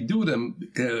when we do them,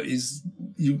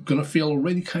 you're going to feel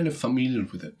already kind of familiar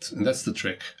with it, and that's the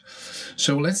trick.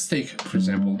 So let's take, for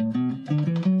example,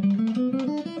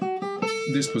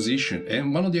 this position,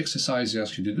 and one of the exercises I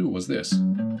asked you to do was this.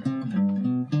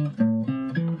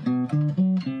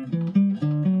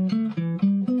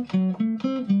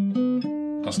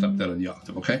 Stop that at the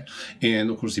octave, okay? And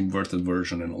of course, inverted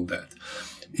version and all that.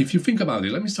 If you think about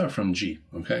it, let me start from G,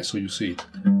 okay? So you see it.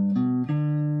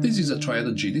 This is a triad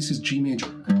of G. This is G major,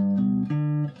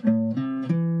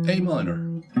 A minor,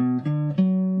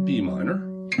 B minor,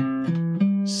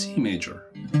 C major,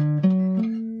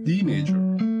 D major,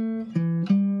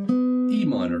 E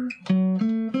minor,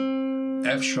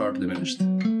 F sharp diminished,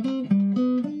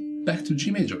 back to G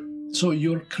major. So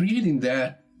you're creating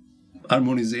that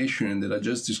harmonization that I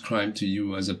just described to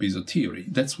you as a piece of theory.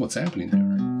 That's what's happening there.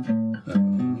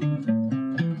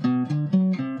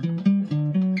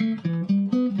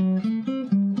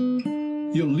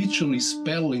 You're literally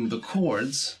spelling the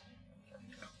chords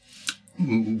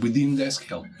within the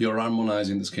scale. You're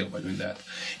harmonizing the scale by doing that.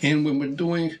 And when we're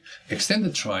doing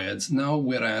extended triads, now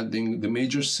we're adding the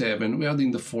major 7, we're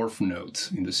adding the 4th note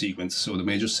in the sequence. So the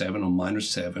major 7 or minor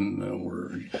 7,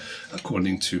 or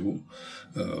according to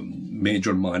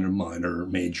major, minor, minor,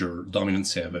 major, dominant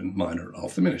 7, minor,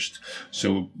 off diminished.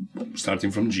 So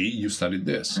starting from G, you studied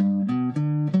this.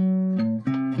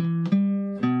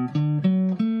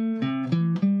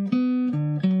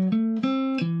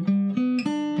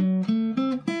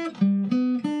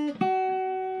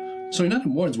 So in other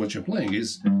words, what you're playing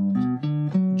is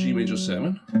G major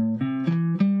 7,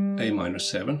 A minor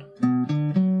 7,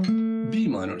 B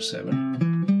minor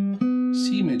 7,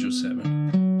 C major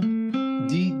 7,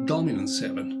 D dominant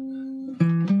 7,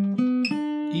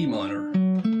 E minor,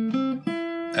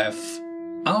 F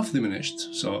off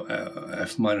diminished, so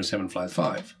F minor 7 flat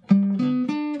 5,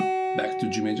 back to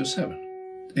G major 7.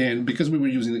 And because we were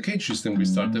using the gauge system, we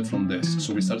started from this.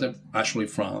 So we started actually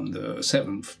from the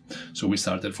 7th. So we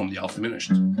started from the off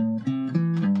diminished.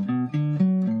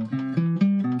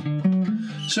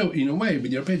 So in a way,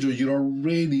 with the arpeggio, you're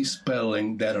already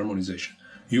spelling that harmonization.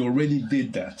 You already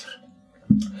did that.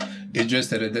 It's just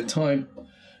that at that time,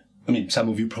 I mean, some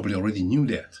of you probably already knew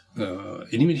that.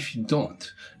 And even if you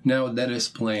don't, now that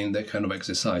explains that kind of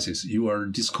exercises. You are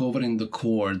discovering the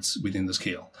chords within the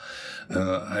scale.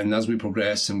 And as we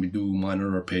progress and we do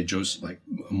minor arpeggios, like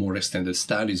more extended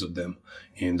studies of them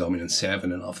in dominant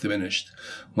 7 and off diminished,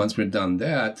 once we're done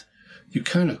that, you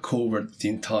kind of covered the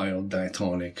entire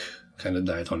diatonic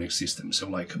system. So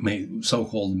like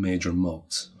so-called major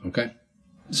modes, okay?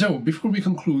 So before we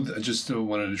conclude, I just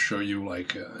wanted to show you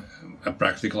like a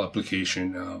practical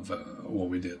application of what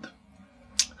we did.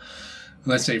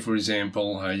 Let's say, for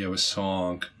example, I have a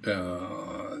song,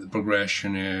 the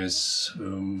progression is, I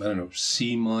don't know,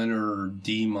 C minor,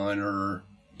 D minor,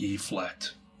 E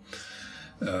flat.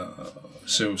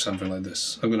 So something like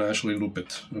this. I'm going to actually loop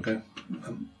it, okay?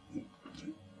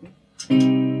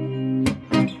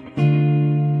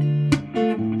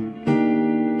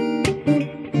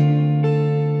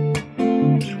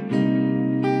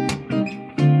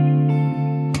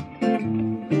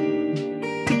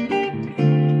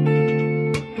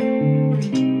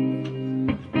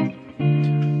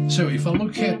 So if I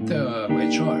look at my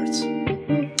charts,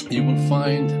 you will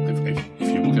find, if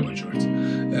you look at my charts,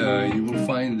 you will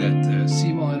find that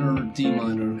C minor, D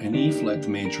minor, and E flat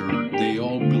major, they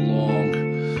all belong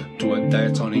to a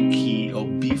diatonic key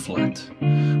of B flat,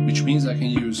 which means I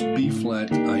can use B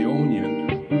flat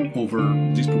Ionian over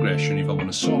this progression if I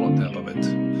want to solo on top of it.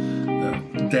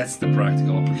 That's the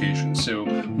practical application. So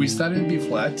we started B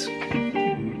flat,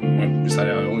 we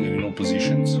started Ionian in all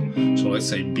positions. So let's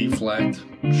say B flat,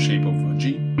 shape of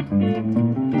G.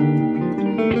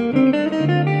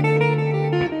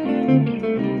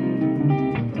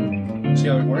 See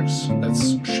how it works?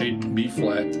 Let's shape B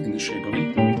flat in the shape of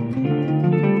E.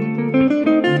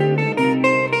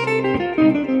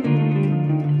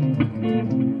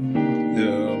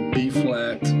 The B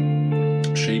flat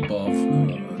shape of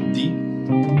D.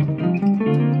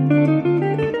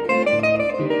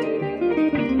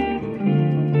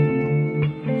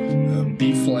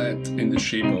 B flat in the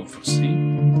shape of C.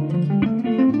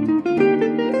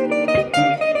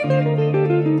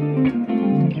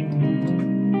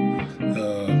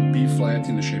 B flat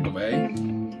in the shape of A.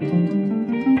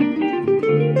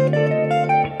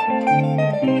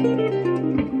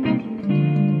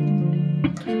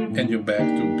 And you're back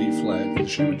to B flat in the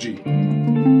shape of G.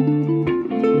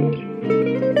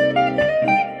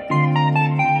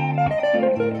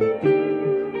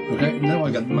 Okay, now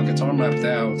I got my guitar mapped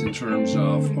out in terms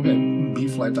of, okay, B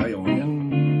flat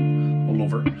Ionian all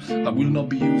over. I will not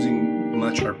be using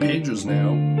much arpeggios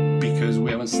now because we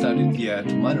haven't studied yet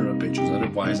minor arpeggios.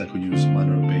 Otherwise I could use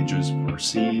minor arpeggios for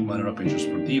C, minor arpeggios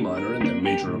for D minor, and then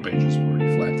major arpeggios for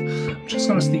E flat. I'm just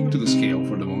gonna stick to the scale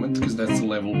for the moment because that's the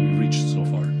level we've reached so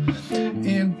far.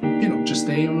 And, you know, just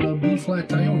stay on a B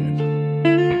flat Ionian.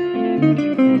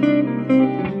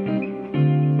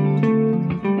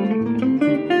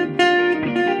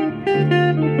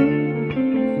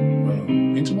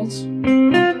 Intervals?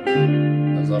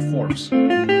 Those are fourths.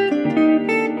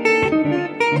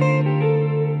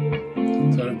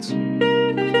 Thirds.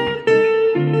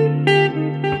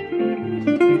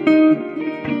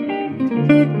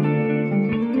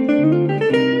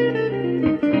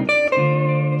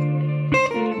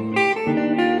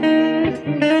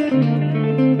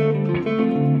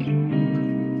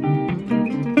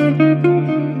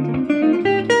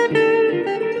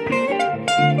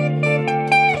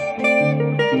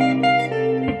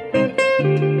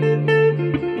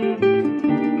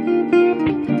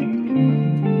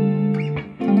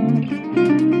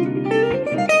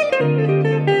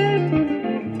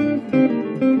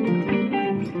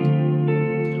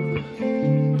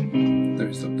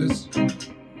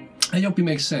 I hope it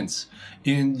makes sense,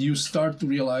 and you start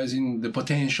realizing the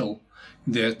potential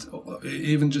that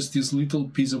even just this little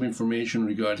piece of information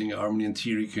regarding harmony and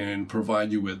theory can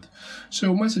provide you with.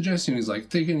 So my suggestion is, like,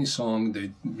 take any song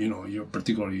that you're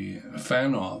particularly a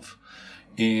fan of,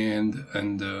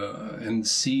 and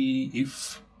see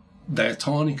if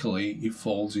diatonically it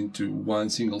falls into one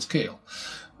single scale.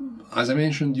 As I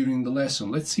mentioned during the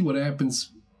lesson, let's see what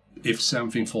happens if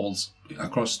something falls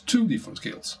across two different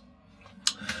scales.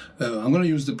 I'm going to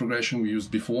use the progression we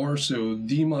used before, so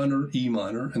D minor, E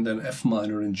minor, and then F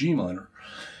minor and G minor.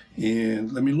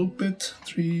 And let me loop it,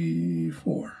 3,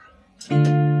 4.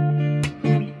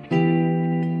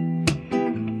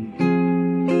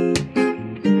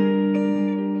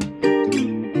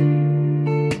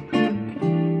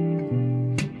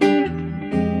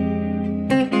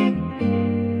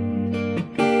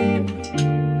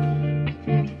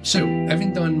 So,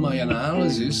 having done my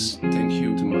analysis, thank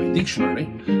you to my dictionary,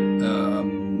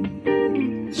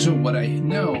 so what I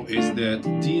know is that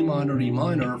D minor, E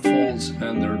minor falls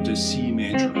under the C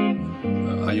major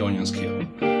Ionian scale,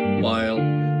 while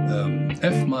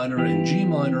F minor and G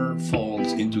minor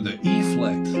falls into the E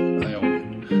flat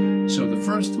Ionian. So the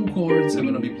first two chords I'm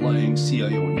going to be playing C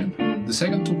Ionian. The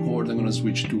second two chords I'm going to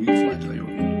switch to E flat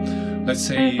Ionian. Let's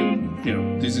say,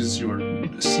 this is your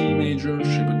C major,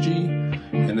 shape of G,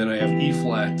 and then I have E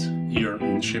flat here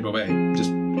in the shape of A.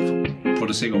 Just for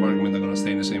the sake of argument, I'm going to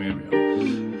stay in the same area.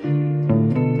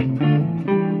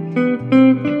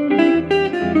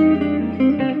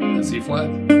 That's E flat.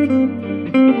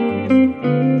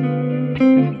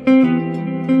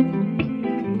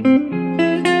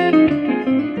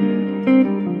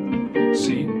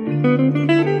 C. E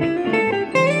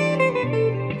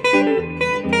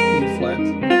flat.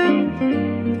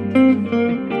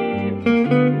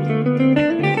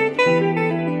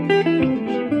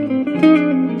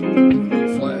 E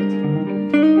flat.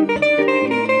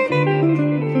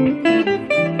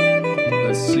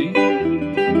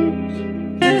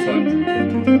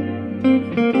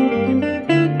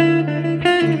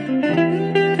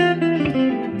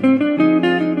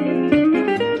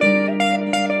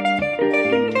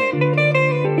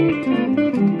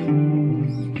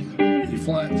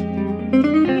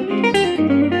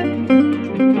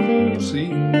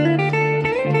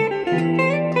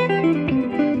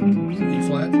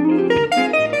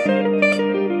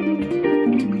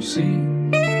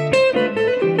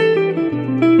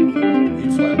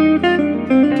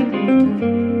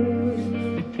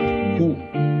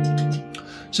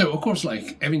 course,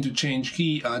 like having to change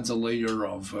key adds a layer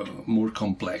of more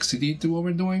complexity to what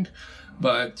we're doing.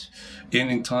 But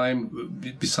in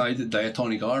time, beside the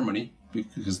diatonic harmony,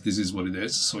 because this is what it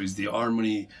is, so it's the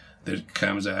harmony that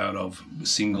comes out of a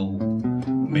single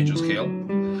major scale.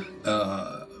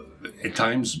 At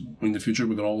times in the future,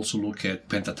 we're going to also look at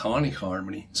pentatonic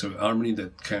harmony, so harmony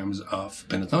that comes off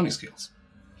pentatonic scales.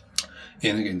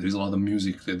 And again, there's a lot of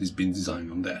music that has been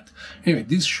designed on that. Anyway,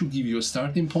 this should give you a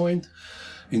starting point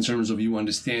in terms of you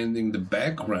understanding the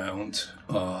background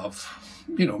of,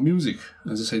 music.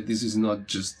 As I said, this is not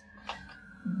just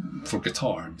for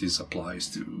guitar. This applies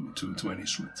to any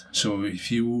instrument. So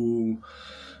if you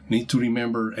need to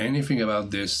remember anything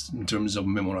about this in terms of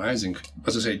memorizing,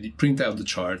 as I said, print out the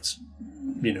charts,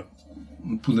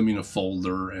 put them in a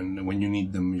folder, and when you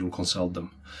need them, you'll consult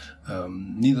them.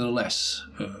 Nevertheless,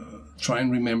 try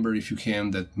and remember, if you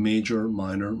can, that major,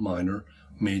 minor, minor,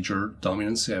 major,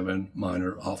 dominant 7,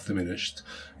 minor, off diminished,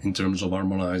 in terms of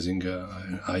harmonizing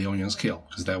Ionian scale,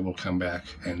 because that will come back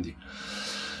handy.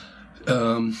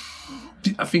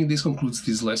 I think this concludes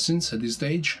these lessons at this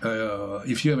stage.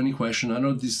 If you have any question, I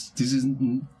know this is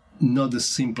not the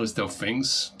simplest of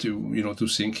things to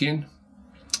sink in,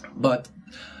 but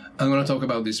I'm going to talk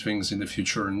about these things in the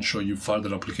future and show you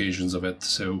further applications of it.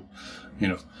 So,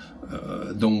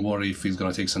 don't worry if it's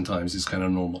going to take some time. It's kind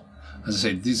of normal. As I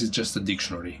said, this is just a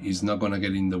dictionary. It's not going to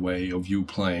get in the way of you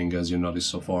playing, as you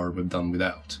noticed so far we've done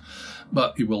without.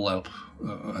 But it will help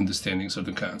understanding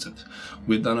certain concepts.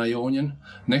 We've done Ionian.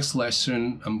 Next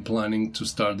lesson, I'm planning to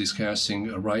start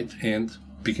discussing right hand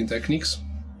picking techniques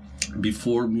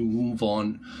before we move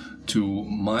on to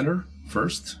minor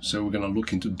first. So we're going to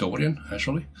look into Dorian,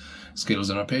 actually,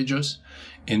 scales and arpeggios,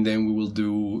 and then we will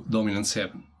do dominant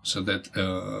 7, so that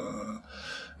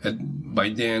by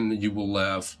then you will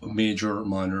have major,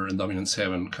 minor, and dominant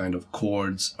 7 kind of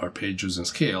chords, arpeggios, and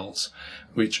scales,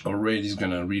 which already is going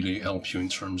to really help you in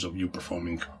terms of you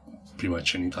performing pretty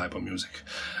much any type of music.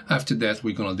 After that,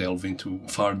 we're going to delve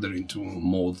further into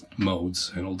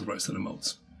modes and all the rest of the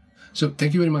modes. So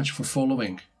thank you very much for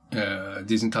following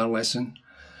this entire lesson.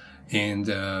 And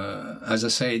as I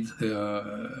said,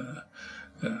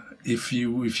 if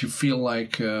you feel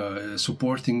like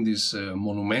supporting this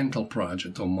monumental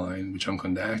project of mine, which I'm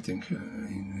conducting,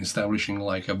 in establishing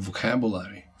like a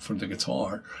vocabulary for the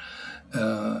guitar,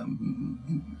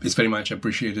 it's very much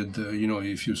appreciated,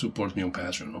 if you support me on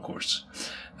Patreon, of course.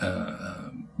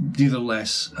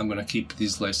 Nevertheless, I'm going to keep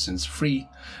these lessons free.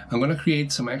 I'm going to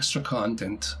create some extra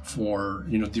content for,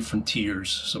 different tiers,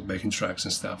 so backing tracks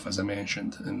and stuff, as I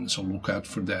mentioned. And so look out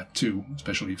for that too,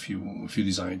 especially if you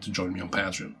decide to join me on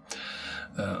Patreon.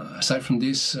 Aside from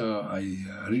this, I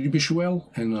really wish you well,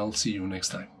 and I'll see you next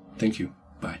time. Thank you.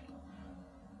 Bye.